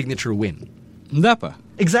Wyatt's signature win? Ndapa.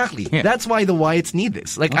 Exactly. Yeah. That's why the Wyatts need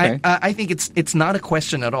this. Like, okay. I think it's not a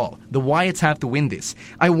question at all. The Wyatts have to win this.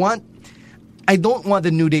 I don't want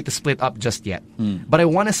the New Day to split up just yet. But I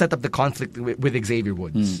want to set up the conflict with Xavier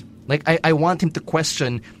Woods. Like, I want him to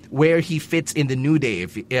question where he fits in the New Day.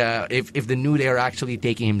 If the New Day are actually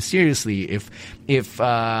taking him seriously. If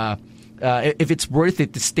if it's worth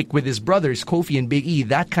it to stick with his brothers, Kofi and Big E,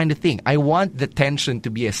 that kind of thing. I want the tension to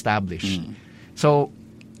be established. So,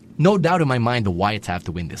 no doubt in my mind, the Wyatts have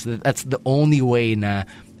to win this. That's the only way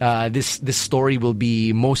this story will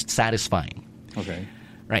be most satisfying. Okay.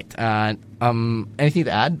 Right. Anything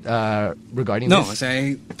to add regarding this?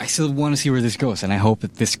 No, I still want to see where this goes, and I hope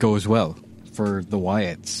that this goes well for the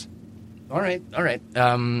Wyatts. All right.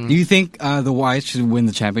 Do you think the Wyatts should win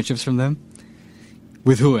the championships from them?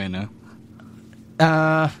 With who,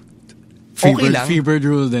 Freebird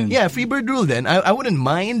rule then. Yeah, Freebird rule then. I wouldn't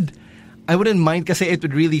mind. I wouldn't mind kasi it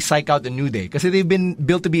would really psych out the New Day. Kasi they've been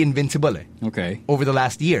built to be invincible over the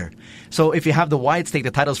last year. So if you have the Wyatts take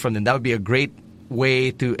the titles from them, that would be a great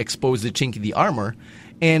way to expose the chink in the armor.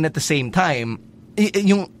 And at the same time,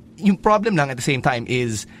 yung problem lang at the same time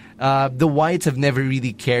is the Wyatts have never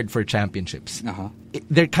really cared for championships.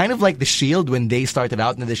 They're kind of like the Shield when they started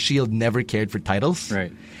out, and the Shield never cared for titles.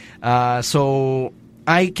 Right. So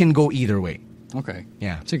I can go either way. Okay.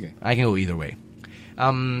 Yeah. Sige. I can go either way.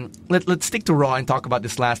 Let's stick to Raw and talk about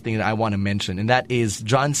this last thing that I want to mention, and that is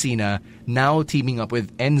John Cena now teaming up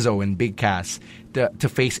with Enzo and Big Cass to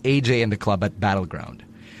face AJ and the Club at Battleground.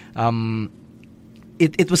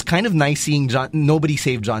 It was kind of nice seeing nobody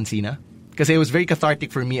save John Cena, because it was very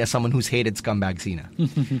cathartic for me as someone who's hated scumbag Cena.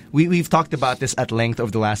 We've talked about this at length over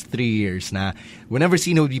the last 3 years. Now, whenever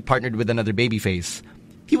Cena would be partnered with another babyface,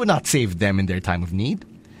 he would not save them in their time of need,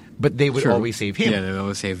 but they would always save him. Yeah, they would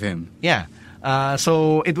always save him. Yeah.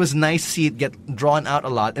 So it was nice to see it get drawn out a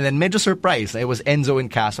lot. And then medyo surprised, it was Enzo and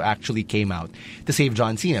Cass who actually came out to save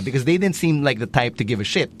John Cena, because they didn't seem like the type to give a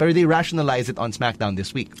shit. But they rationalized it on SmackDown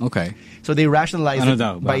this week. Okay. So they rationalized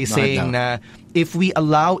it by saying if we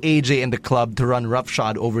allow AJ and the Club to run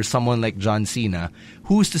roughshod over someone like John Cena,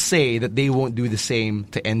 who's to say that they won't do the same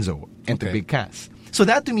to Enzo and to Big Cass? So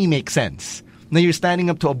that to me makes sense. Now you're standing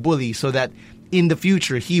up to a bully so that in the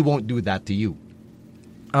future he won't do that to you.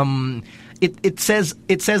 It says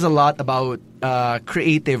a lot about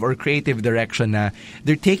creative direction.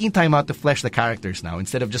 They're taking time out to flesh the characters now,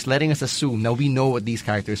 instead of just letting us assume now we know what these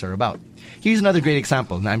characters are about. Here's another great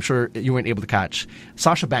example, and I'm sure you weren't able to catch.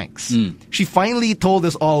 Sasha Banks. She finally told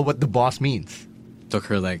us all what the boss means. Took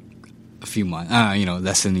her like a few months,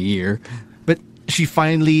 less than a year. But she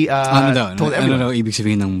finally told everyone. I don't know ibig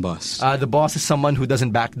sabihin ng boss. The boss is someone who doesn't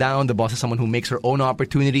back down. The boss is someone who makes her own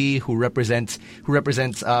opportunity, who represents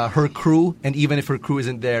her crew, and even if her crew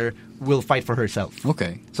isn't there, will fight for herself.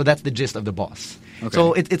 Okay. So that's the gist of the boss. Okay.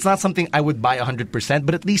 So it's not something I would buy 100%,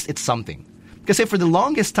 but at least it's something. Because for the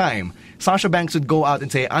longest time, Sasha Banks would go out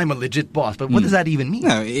and say, "I'm a legit boss," but what does that even mean?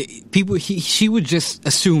 No, she would just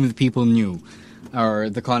assume that people knew,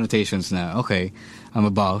 or the connotations now. Okay, I'm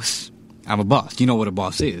a boss. You know what a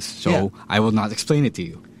boss is, so I will not explain it to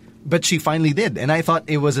you. But she finally did, and I thought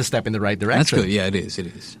it was a step in the right direction. That's good. Yeah, it is.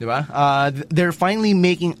 Diba? They're finally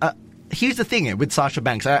making... here's the thing with Sasha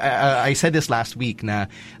Banks. I said this last week.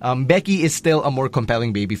 Becky is still a more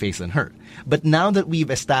compelling babyface than her. But now that we've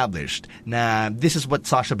established this is what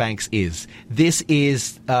Sasha Banks is. This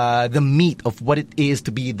is the meat of what it is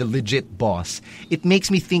to be the legit boss. It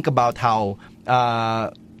makes me think about how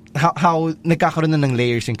nagkakaroon na ng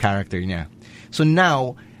layers in character niya. So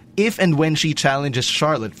now, if and when she challenges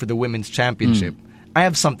Charlotte for the women's championship, I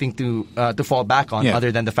have something to fall back on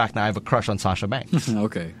other than the fact that I have a crush on Sasha Banks.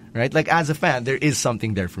 Okay. Right? Like, as a fan, there is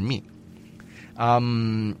something there for me.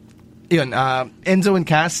 Enzo and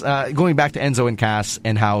Cass, going back to Enzo and Cass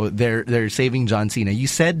and how they're saving John Cena. You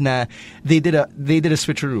said they did a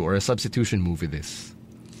switcheroo or a substitution move with this.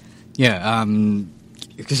 Yeah,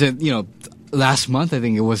 because last month I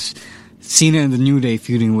think it was Cena and the New Day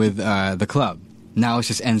feuding with the Club. Now it's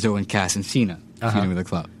just Enzo and Cass and Cena feuding with the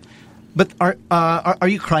Club. But are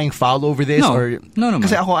you crying foul over this? No, or? No.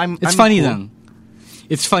 Kasi ako, it's funny lang.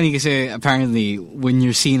 It's funny kasi apparently when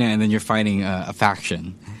you're Cena and then you're fighting a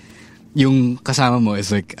faction, yung kasama mo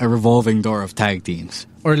is like a revolving door of tag teams.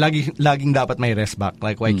 Or laging dapat may rest back.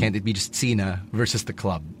 Like, why can't it be just Cena versus the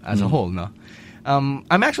Club as a whole, no? I'm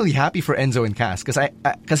actually happy for Enzo and Cass because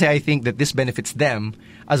I think that this benefits them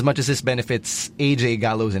as much as this benefits AJ,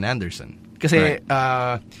 Gallows, and Anderson. Because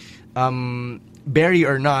Barry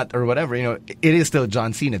or not or whatever, it is still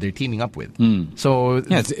John Cena they're teaming up with. So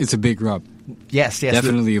yeah, it's a big rub. Yes,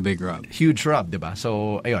 definitely a big rub. Huge rub, diba?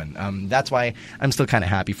 So ayun, that's why I'm still kind of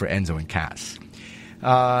happy for Enzo and Cass.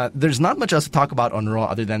 There's not much else to talk about on Raw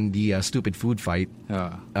other than the stupid food fight.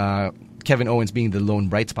 Kevin Owens being the lone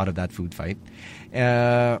bright spot of that food fight.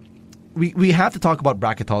 we have to talk about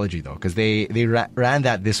bracketology though, because they ran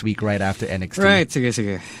that this week right after NXT. Right,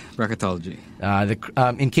 sige. Bracketology.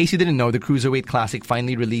 In case you didn't know, the Cruiserweight Classic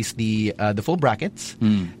finally released the full brackets,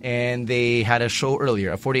 and they had a show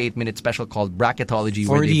earlier, a 48-minute special called Bracketology,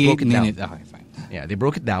 where they broke it down. Okay, fine. Yeah, they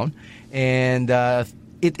broke it down, and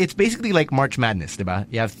it's basically like March Madness, diba?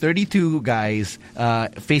 You have 32 guys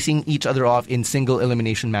facing each other off in single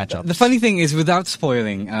elimination matchups. The funny thing is, without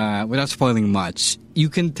spoiling much, you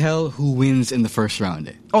can tell who wins in the first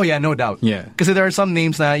round. Oh yeah, no doubt. Yeah, because there are some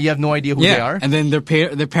names now you have no idea who they are, and then they're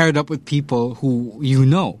paired up with people who you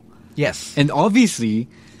know. Yes, and obviously,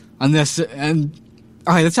 unless and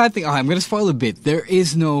all right, that's the thing. I'm going to spoil a bit. There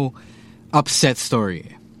is no upset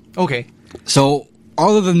story. Okay, so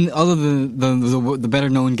all of the better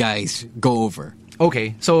known guys go over.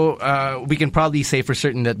 Okay, so we can probably say for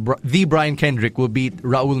certain that the Brian Kendrick will beat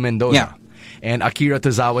Raul Mendoza. Yeah. And Akira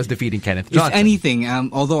Tozawa is defeating Kenneth Johnson. If anything,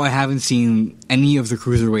 although I haven't seen any of the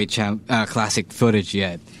Cruiserweight Classic footage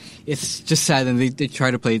yet, it's just sad that they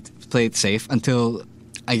try to play it safe until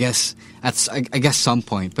I guess some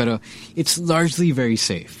point. But it's largely very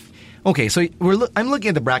safe. Okay, so I'm looking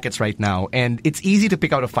at the brackets right now, and it's easy to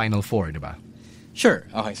pick out a Final Four, diba? Sure.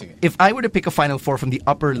 Okay, sige. If I were to pick a Final Four from the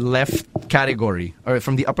upper left category, or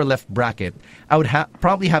from the upper left bracket, I would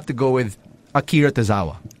probably have to go with Akira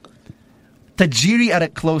Tozawa. Tajiri at a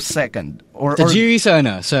close second. Tajiri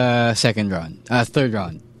sa second round. Third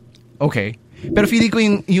round. Okay. Pero feeling ko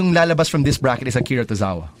yung lalabas from this bracket is Akira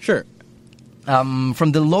Tozawa. Sure.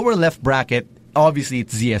 From the lower left bracket, obviously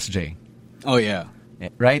it's ZSJ. Oh, yeah.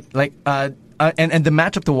 Right? Like, and the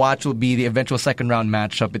matchup to watch will be the eventual second round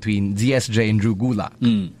matchup between ZSJ and Drew Gulak.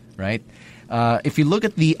 Right? If you look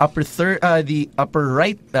at the upper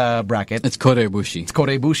right bracket, it's Kota Ibushi. It's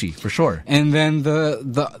Kota Ibushi for sure. And then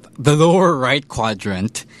the lower right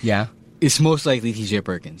quadrant, is most likely TJ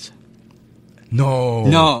Perkins.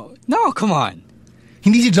 No, come on.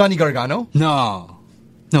 Hindi si Johnny Gargano? No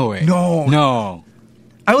way. No.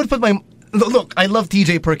 I would put my look. I love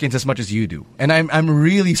TJ Perkins as much as you do, and I'm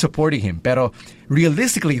really supporting him. Pero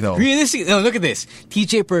realistically, though, no. Look at this: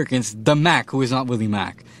 TJ Perkins, the Mac, who is not Willie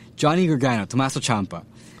Mack. Johnny Gargano, Tommaso Ciampa,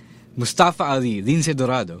 Mustafa Ali, Lince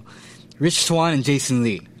Dorado, Rich Swann, and Jason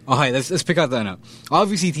Lee. Okay, let's pick out that.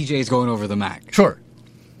 Obviously, TJ is going over the Mac. Sure.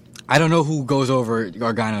 I don't know who goes over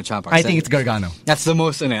Gargano Ciampa. I think it's Gargano. That's the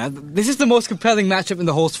most. This is the most compelling matchup in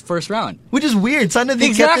the whole first round. Which is weird. Son, they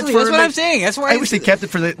exactly. Kept it for, that's what I'm saying. That's why I wish they kept it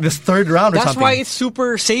for this third round or something. That's why it's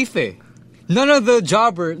super safe. None of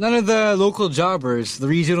the local jobbers, the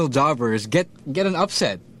regional jobbers, get an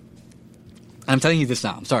upset. I'm telling you this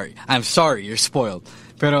now. I'm sorry. You're spoiled.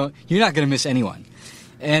 Pero you're not going to miss anyone.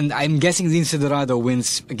 And I'm guessing Lince Dorado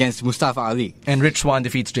wins against Mustafa Ali. And Rich Swann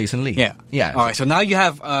defeats Jason Lee. Yeah. All right, so now you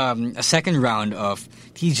have a second round of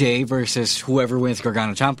TJ versus whoever wins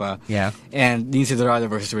Gargano Ciampa. Yeah. And Lince Dorado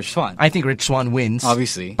versus Rich Swann. I think Rich Swann wins.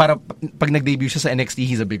 Obviously. Para pag nag-debut siya sa NXT,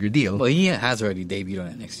 he's a bigger deal. Well, he has already debuted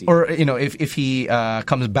on NXT. Or, if he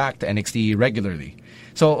comes back to NXT regularly.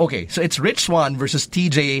 So, okay. So, it's Rich Swann versus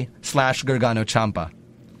TJ/Gargano Ciampa.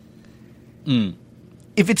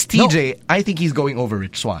 If it's TJ, I think he's going over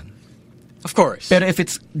Rich Swann. Of course. But if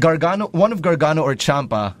it's one of Gargano or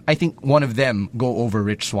Ciampa, I think one of them go over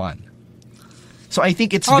Rich Swann. So I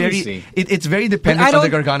think it's very dependent on the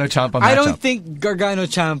Gargano Ciampa matchup. I don't think Gargano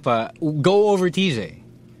Ciampa go over TJ.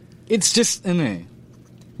 It's just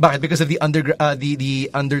Bakit? Because of the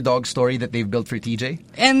underdog story that they've built for TJ?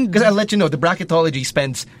 And because I'll let you know, the bracketology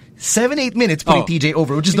spends 7-8 minutes putting TJ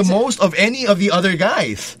over, which is the most of any of the other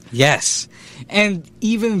guys. Yes. And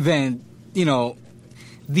even then,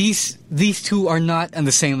 these two are not on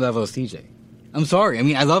the same level as TJ. I'm sorry. I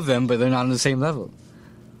mean, I love them, but they're not on the same level.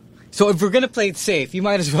 So if we're going to play it safe, you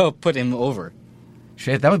might as well put him over.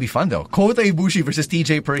 Shit, that would be fun though. Kota Ibushi versus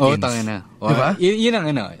TJ Perkins. Tangin na. Diba? Yun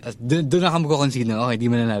ang doon na kami concede na, okay, di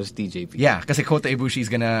mo na si TJ. Yeah, kasi Kota Ibushi is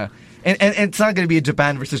gonna... And it's not gonna be a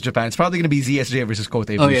Japan versus Japan. It's probably gonna be ZSJ versus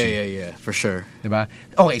Kota Ibushi. Oh, yeah, for sure. Diba?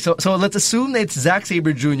 Okay, so let's assume that it's Zack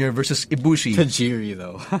Sabre Jr. versus Ibushi. Tajiri,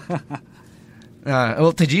 though.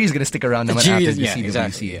 Well, Tajiri is gonna stick around naman after the CWC.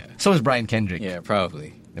 Exactly, yeah. So is Brian Kendrick. Yeah,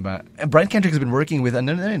 probably. Diba? And Brian Kendrick has been working with a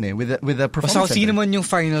performance center. Sino man yung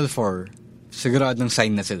Final Four, siguradong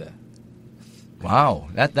sign na sila. Wow,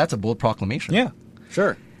 that's a bold proclamation. Yeah,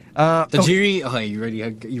 sure. Tajiri, okay, you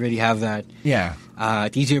already have that. Yeah.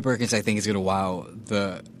 TJ Perkins, I think, is gonna wow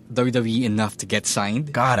the WWE enough to get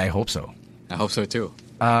signed. God, I hope so. I hope so too.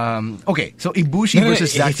 Okay, so Ibushi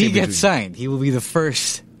versus Zack Sabre. If he gets signed, he will be the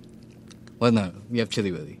first. Well, no, we have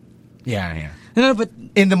Chili Willy. Yeah. No, but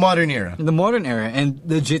in the modern era. In the modern era, and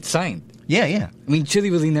legit signed. Yeah, yeah. I mean, Chili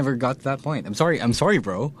Willy never got to that point. I'm sorry,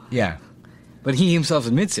 bro. Yeah. But he himself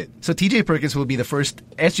admits it. So TJ Perkins will be the first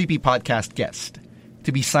SGP podcast guest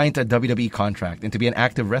to be signed to a WWE contract and to be an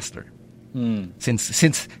active wrestler.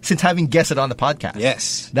 Since having guested on the podcast.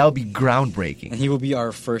 Yes. That would be groundbreaking. And he will be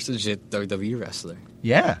our first legit WWE wrestler.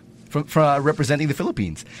 Yeah. From representing the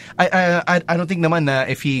Philippines. I don't think naman na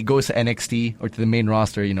if he goes to NXT or to the main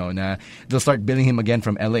roster, na they'll start billing him again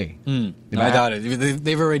from LA. I doubt it.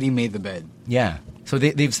 They've already made the bed. Yeah. So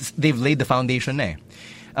they've laid the foundation eh.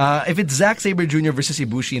 If it's Zack Sabre Jr. versus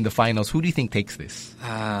Ibushi in the finals, who do you think takes this?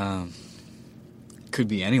 Could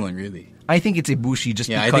be anyone, really. I think it's Ibushi just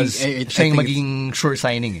because siya yung magiging sure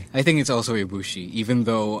signing eh. I think it's also Ibushi, even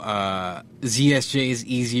though ZSJ is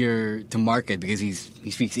easier to market because he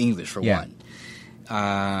speaks English for one.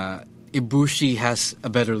 Ibushi has a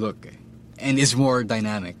better look and is more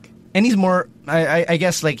dynamic. And he's more, I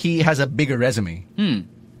guess, like he has a bigger resume.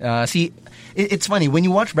 See, it's funny when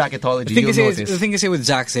you watch bracketology. The thing to say with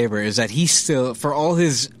Zack Sabre is that he's still, for all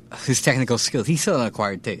his technical skills, he's still an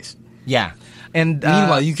acquired taste. Yeah. And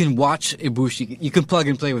meanwhile, you can watch Ibushi. You can plug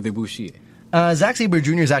and play with Ibushi. Zack Sabre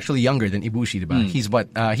Jr. is actually younger than Ibushi, diba? He's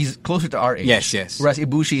he's closer to our age. Yes. Whereas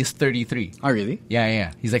Ibushi is 33. Oh, really?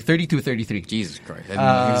 Yeah. He's like 32, 33. Jesus Christ. I didn't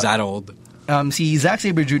know he was that old. See, Zack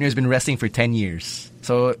Sabre Jr. has been wrestling for 10 years.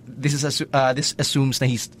 So this assumes that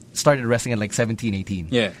he started wrestling at like 17, 18.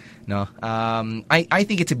 Yeah. No. I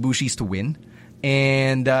think it's Ibushi's to win.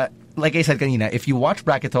 And like I said kanina, if you watch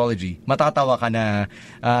bracketology, matatawa ka na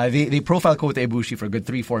they profile Kota Ibushi for a good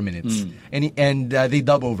 3-4 minutes. And they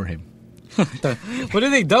dub over him. What do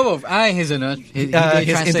they dub over? His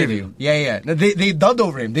interview. Yeah. They dubbed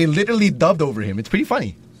over him. They literally dubbed over him. It's pretty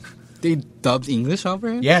funny. They dubbed English over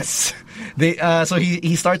him? Yes. They so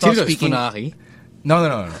he starts off speaking. Funaki?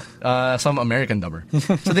 No. Some American dubber.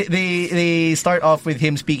 So they start off with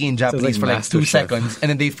him speaking in Japanese for like 2 seconds, and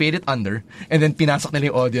then they fade it under, and then pinasok nila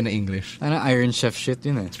yung audio na English. Ano Iron Chef shit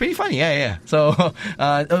yun eh. It's pretty funny, yeah. So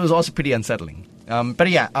it was also pretty unsettling. But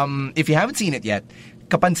yeah, if you haven't seen it yet,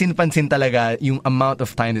 kapansin-pansin talaga yung amount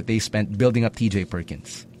of time that they spent building up TJ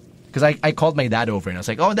Perkins. Because I called my dad over and I was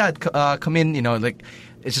like, "Oh, Dad, come in. Like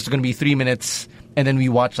it's just going to be 3 minutes." And then we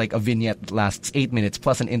watch like a vignette that lasts 8 minutes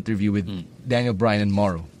plus an interview with Daniel Bryan and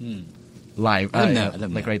Morrow live,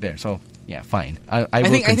 like right there. So yeah, fine. I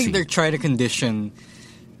think they're trying to condition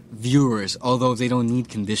viewers, although they don't need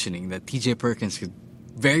conditioning. That TJ Perkins could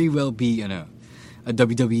very well be a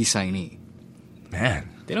WWE signee. Man,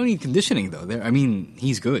 they don't need conditioning though.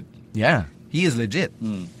 He's good. Yeah, he is legit.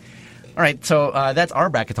 All right, so that's our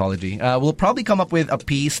bracketology. We'll probably come up with a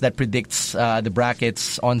piece that predicts the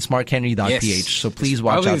brackets on smarthenry.ph. Yes. So please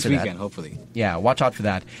watch out for that. Weekend, hopefully. Yeah, watch out for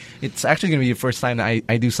that. It's actually going to be the first time that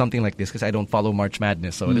I do something like this because I don't follow March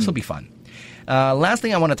Madness, so this will be fun. Last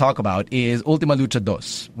thing I want to talk about is Ultima Lucha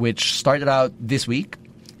 2, which started out this week.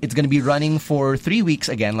 It's going to be running for 3 weeks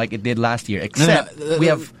again, like it did last year, except we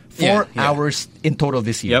have 4 hours in total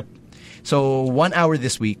this year. Yep. So 1 hour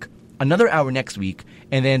this week, another hour next week,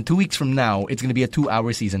 and then 2 weeks from now, it's going to be a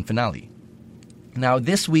 2-hour season finale. Now,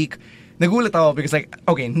 this week, nagulat ako because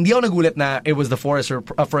okay, hindi ako nagulat na it was the Forest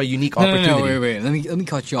for a unique opportunity. No, wait. Let me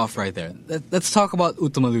cut you off right there. Let's talk about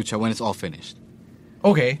Ultima Lucha when it's all finished.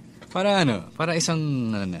 Okay. Para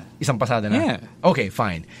isang pasada na? Yeah. Okay,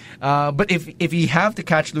 fine. But if you have to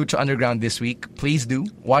catch Lucha Underground this week, please do.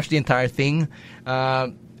 Watch the entire thing.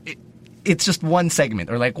 It's just one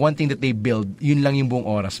segment or like one thing that they build. Yun lang yung buong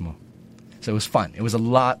oras mo. So it was fun. It was a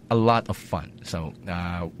lot of fun. So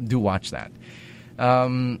do watch that.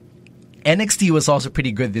 NXT was also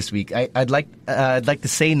pretty good this week. I'd like to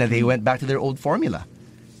say that they went back to their old formula.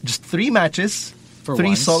 Just 3 matches, for 3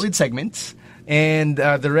 once. solid segments, and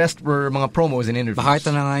the rest were mga promos and interviews.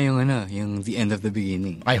 Bahita na nga yung the end of the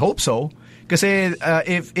beginning. I hope so. Kasi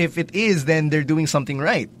if it is, then they're doing something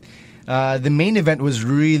right. The main event was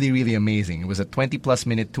really, really amazing. It was a 20-plus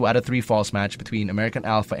minute 2 out of 3 falls match between American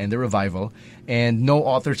Alpha and the Revival, and no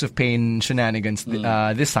Authors of Pain shenanigans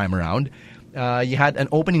this time around. You had an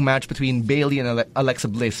opening match between Bayley and Alexa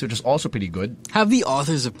Bliss, which is also pretty good. Have the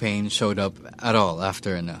Authors of Pain showed up at all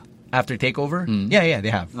after TakeOver? Yeah, they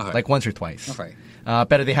have. Okay. Like once or twice. Okay.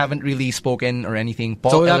 But they haven't really spoken or anything.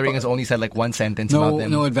 Paul Ellering has only said like one sentence about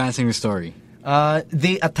them. No advancing the story.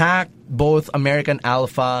 They attacked both American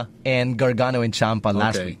Alpha and Gargano and Ciampa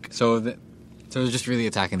last week. So they're just really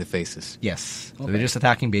attacking the faces. Yes. Okay. So they're just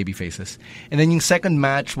attacking baby faces. And then yung second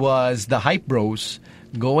match was the Hype Bros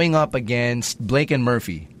going up against Blake and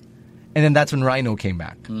Murphy. And then that's when Rhino came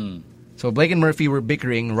back. So Blake and Murphy were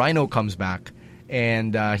bickering. Rhino comes back.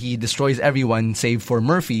 And he destroys everyone save for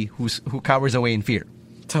Murphy, who cowers away in fear.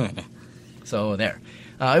 So there.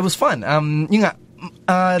 It was fun.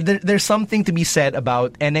 There's something to be said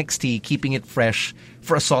about NXT keeping it fresh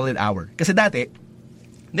for a solid hour. Kasi dati,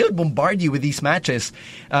 they would bombard you with these matches,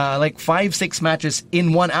 like 5-6 matches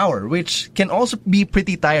in 1 hour, which can also be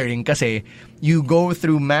pretty tiring kasi you go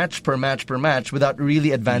through match per match per match without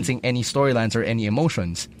really advancing any storylines or any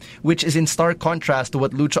emotions, which is in stark contrast to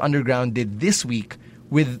what Lucha Underground did this week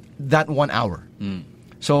with that 1 hour.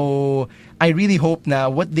 So I really hope now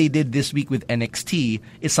what they did this week with NXT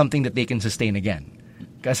is something that they can sustain again.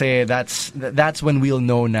 Kasi that's when we'll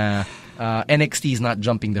know na NXT is not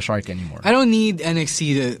jumping the shark anymore. I don't need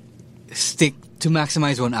NXT to stick to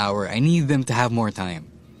maximize 1 hour. I need them to have more time.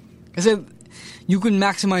 Kasi you can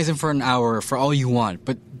maximize them for an hour for all you want,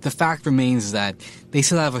 but the fact remains that they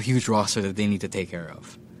still have a huge roster that they need to take care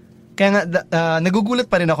of. Kaya nga, nagugulat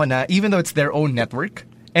pa rin ako na even though it's their own network,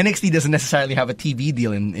 NXT doesn't necessarily have a TV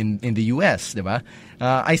deal in the US, diba?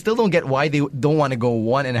 I still don't get why they don't want to go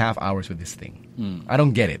 1.5 hours with this thing. I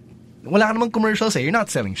don't get it. Wala ka namang commercials eh. You're not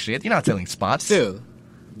selling shit. You're not selling spots. Still,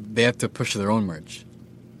 they have to push their own merch.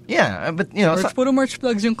 Yeah, but you know... Puro merch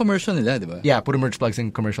plugs yung commercial nila, diba? Yeah, puro merch plugs yung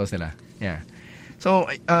commercials nila. Yeah. So,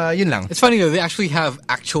 yun lang. It's funny though, they actually have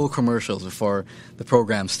actual commercials before the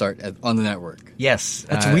programs start on the network. Yes.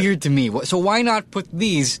 That's weird to me. So why not put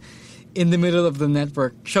these in the middle of the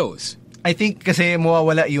network shows? I think kasi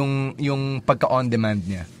mawawala yung pagka-on-demand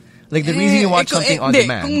niya. Like, the reason you watch something on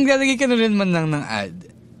demand... Kung lalagay ka na rin man lang ng ad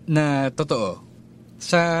na totoo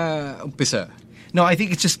sa umpisa. No, I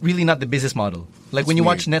think it's just really not the business model. Like, when you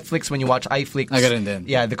watch Netflix, when you watch iFlix... ganun din.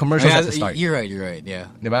 Yeah, the commercials at the start. You're right, yeah.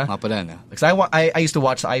 Diba? Mapala na. Because I used to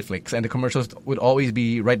watch iFlix, and the commercials would always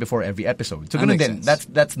be right before every episode. So, ganun din.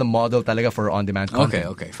 That's the model talaga for on-demand content.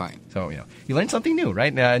 Okay, fine. So, you learn something new,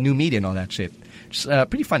 right? New media and all that shit. Just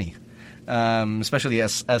pretty funny. Especially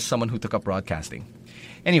as someone who took up broadcasting.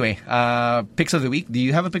 Anyway, picks of the week. Do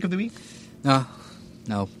you have a pick of the week?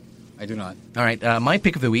 No, I do not. All right, my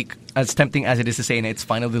pick of the week, as tempting as it is to say in its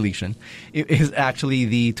final deletion, it is actually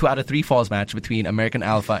the 2 out of 3 falls match between American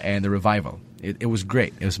Alpha and the Revival. It was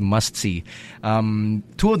great. It was must-see. 2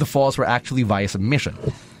 of the falls were actually via submission.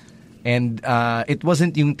 And it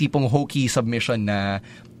wasn't yung tipong hokey submission na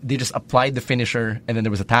they just applied the finisher and then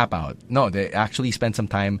there was a tap out. No, they actually spent some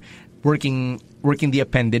time working the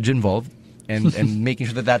appendage involved and making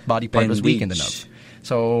sure that body part was weakened enough.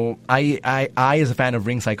 So I, as a fan of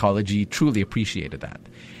ring psychology, truly appreciated that.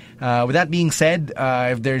 With that being said,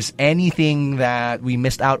 if there's anything that we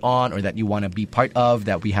missed out on or that you want to be part of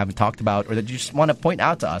that we haven't talked about or that you just want to point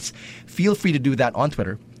out to us, feel free to do that on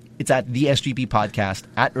Twitter. It's at the SGP Podcast,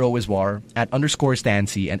 at Roiswar, at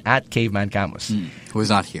 _Stancy, and at Caveman Camus. Who is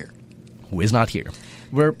not here.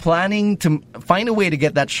 We're planning to find a way to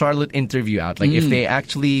get that Charlotte interview out. Like, if they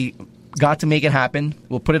actually got to make it happen,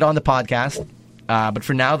 we'll put it on the podcast. But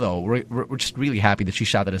for now, though, we're just really happy that she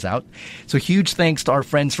shouted us out. So huge thanks to our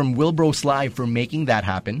friends from Wilbros Live for making that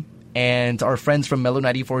happen. And to our friends from Mellow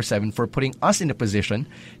 94.7 for putting us in a position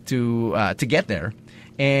to get there.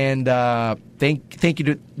 And thank you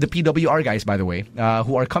to the PWR guys, by the way,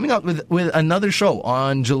 who are coming out with another show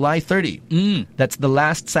on July 30. That's the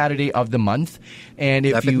last Saturday of the month. And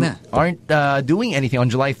if you aren't doing anything on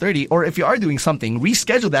July 30, or if you are doing something,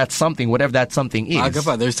 reschedule that something, whatever that something is.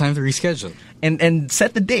 There's time to reschedule. And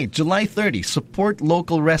set the date, July 30. Support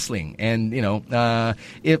local wrestling. And,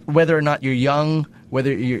 if whether or not you're young,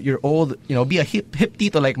 whether you're old, be a hip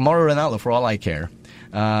tito like Mauro Ranallo for all I care.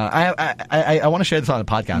 I want to share this on the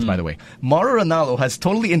podcast, by the way. Mauro Ranallo has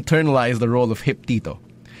totally internalized the role of hip tito.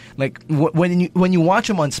 Like, when you watch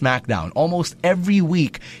him on SmackDown, almost every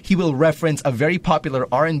week he will reference a very popular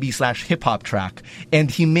R&B/hip-hop track,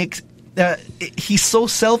 and he makes he's so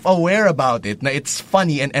self-aware about it. It's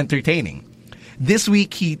funny and entertaining. This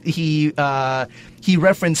week he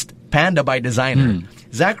referenced Panda by Designer.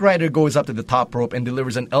 Zack Ryder goes up to the top rope and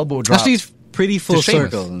delivers an elbow drop. Actually, it's pretty full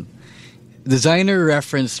circle. Designer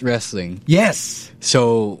referenced wrestling. Yes.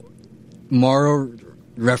 So, Mauro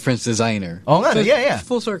referenced Designer. Oh, so yeah. It's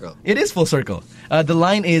full circle. It is full circle. The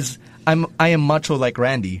line is, I am macho like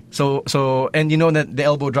Randy. So, and you know that the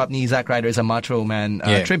elbow drop ni Zack Ryder is a Macho Man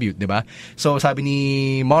tribute, diba? So, sabi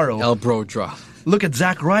ni Mauro, elbow drop. Look at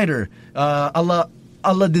Zack Ryder, a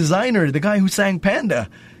la Designer, the guy who sang Panda.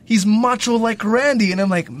 He's macho like Randy, and I'm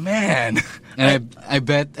like, man. And I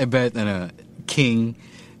bet King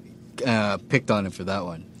picked on him for that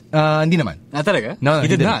one. Hindi naman. Talaga? No, he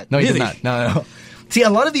did not. No. See, a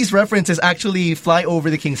lot of these references actually fly over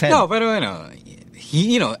the King's head. No, pero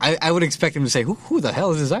he, I would expect him to say, who the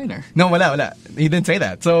hell is designer? No, wala. He didn't say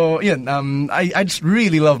that. So, I just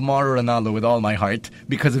really love Mauro Ranallo with all my heart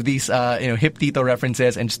because of these, hip Tito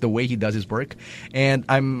references and just the way he does his work. And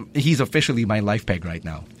he's officially my life peg right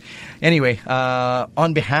now. Anyway,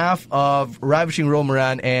 on behalf of Ravishing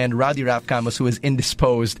Romaran and Rowdy Raf Camus, who is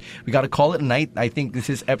indisposed, we got to call it a night. I think this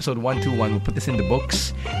is episode 121. We'll put this in the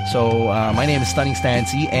books. So, my name is Stunning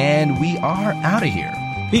Stancy, and we are out of here.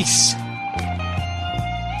 Peace.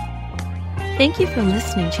 Thank you for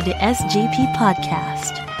listening to the SGP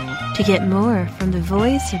Podcast. To get more from the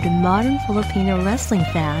voice of the modern Filipino wrestling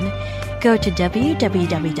fan, go to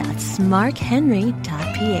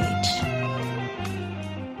www.smarkhenry.ph.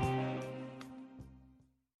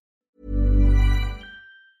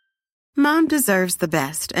 Mom deserves the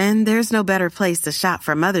best, and there's no better place to shop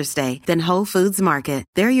for Mother's Day than Whole Foods Market.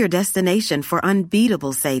 They're your destination for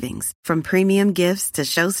unbeatable savings, from premium gifts to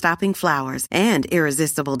show-stopping flowers and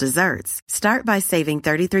irresistible desserts. Start by saving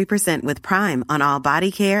 33% with Prime on all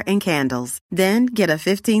body care and candles. Then get a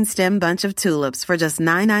 15-stem bunch of tulips for just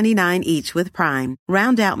 $9.99 each with Prime.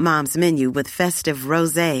 Round out Mom's menu with festive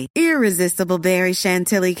rosé, irresistible berry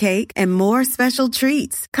chantilly cake, and more special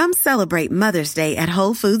treats. Come celebrate Mother's Day at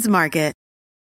Whole Foods Market.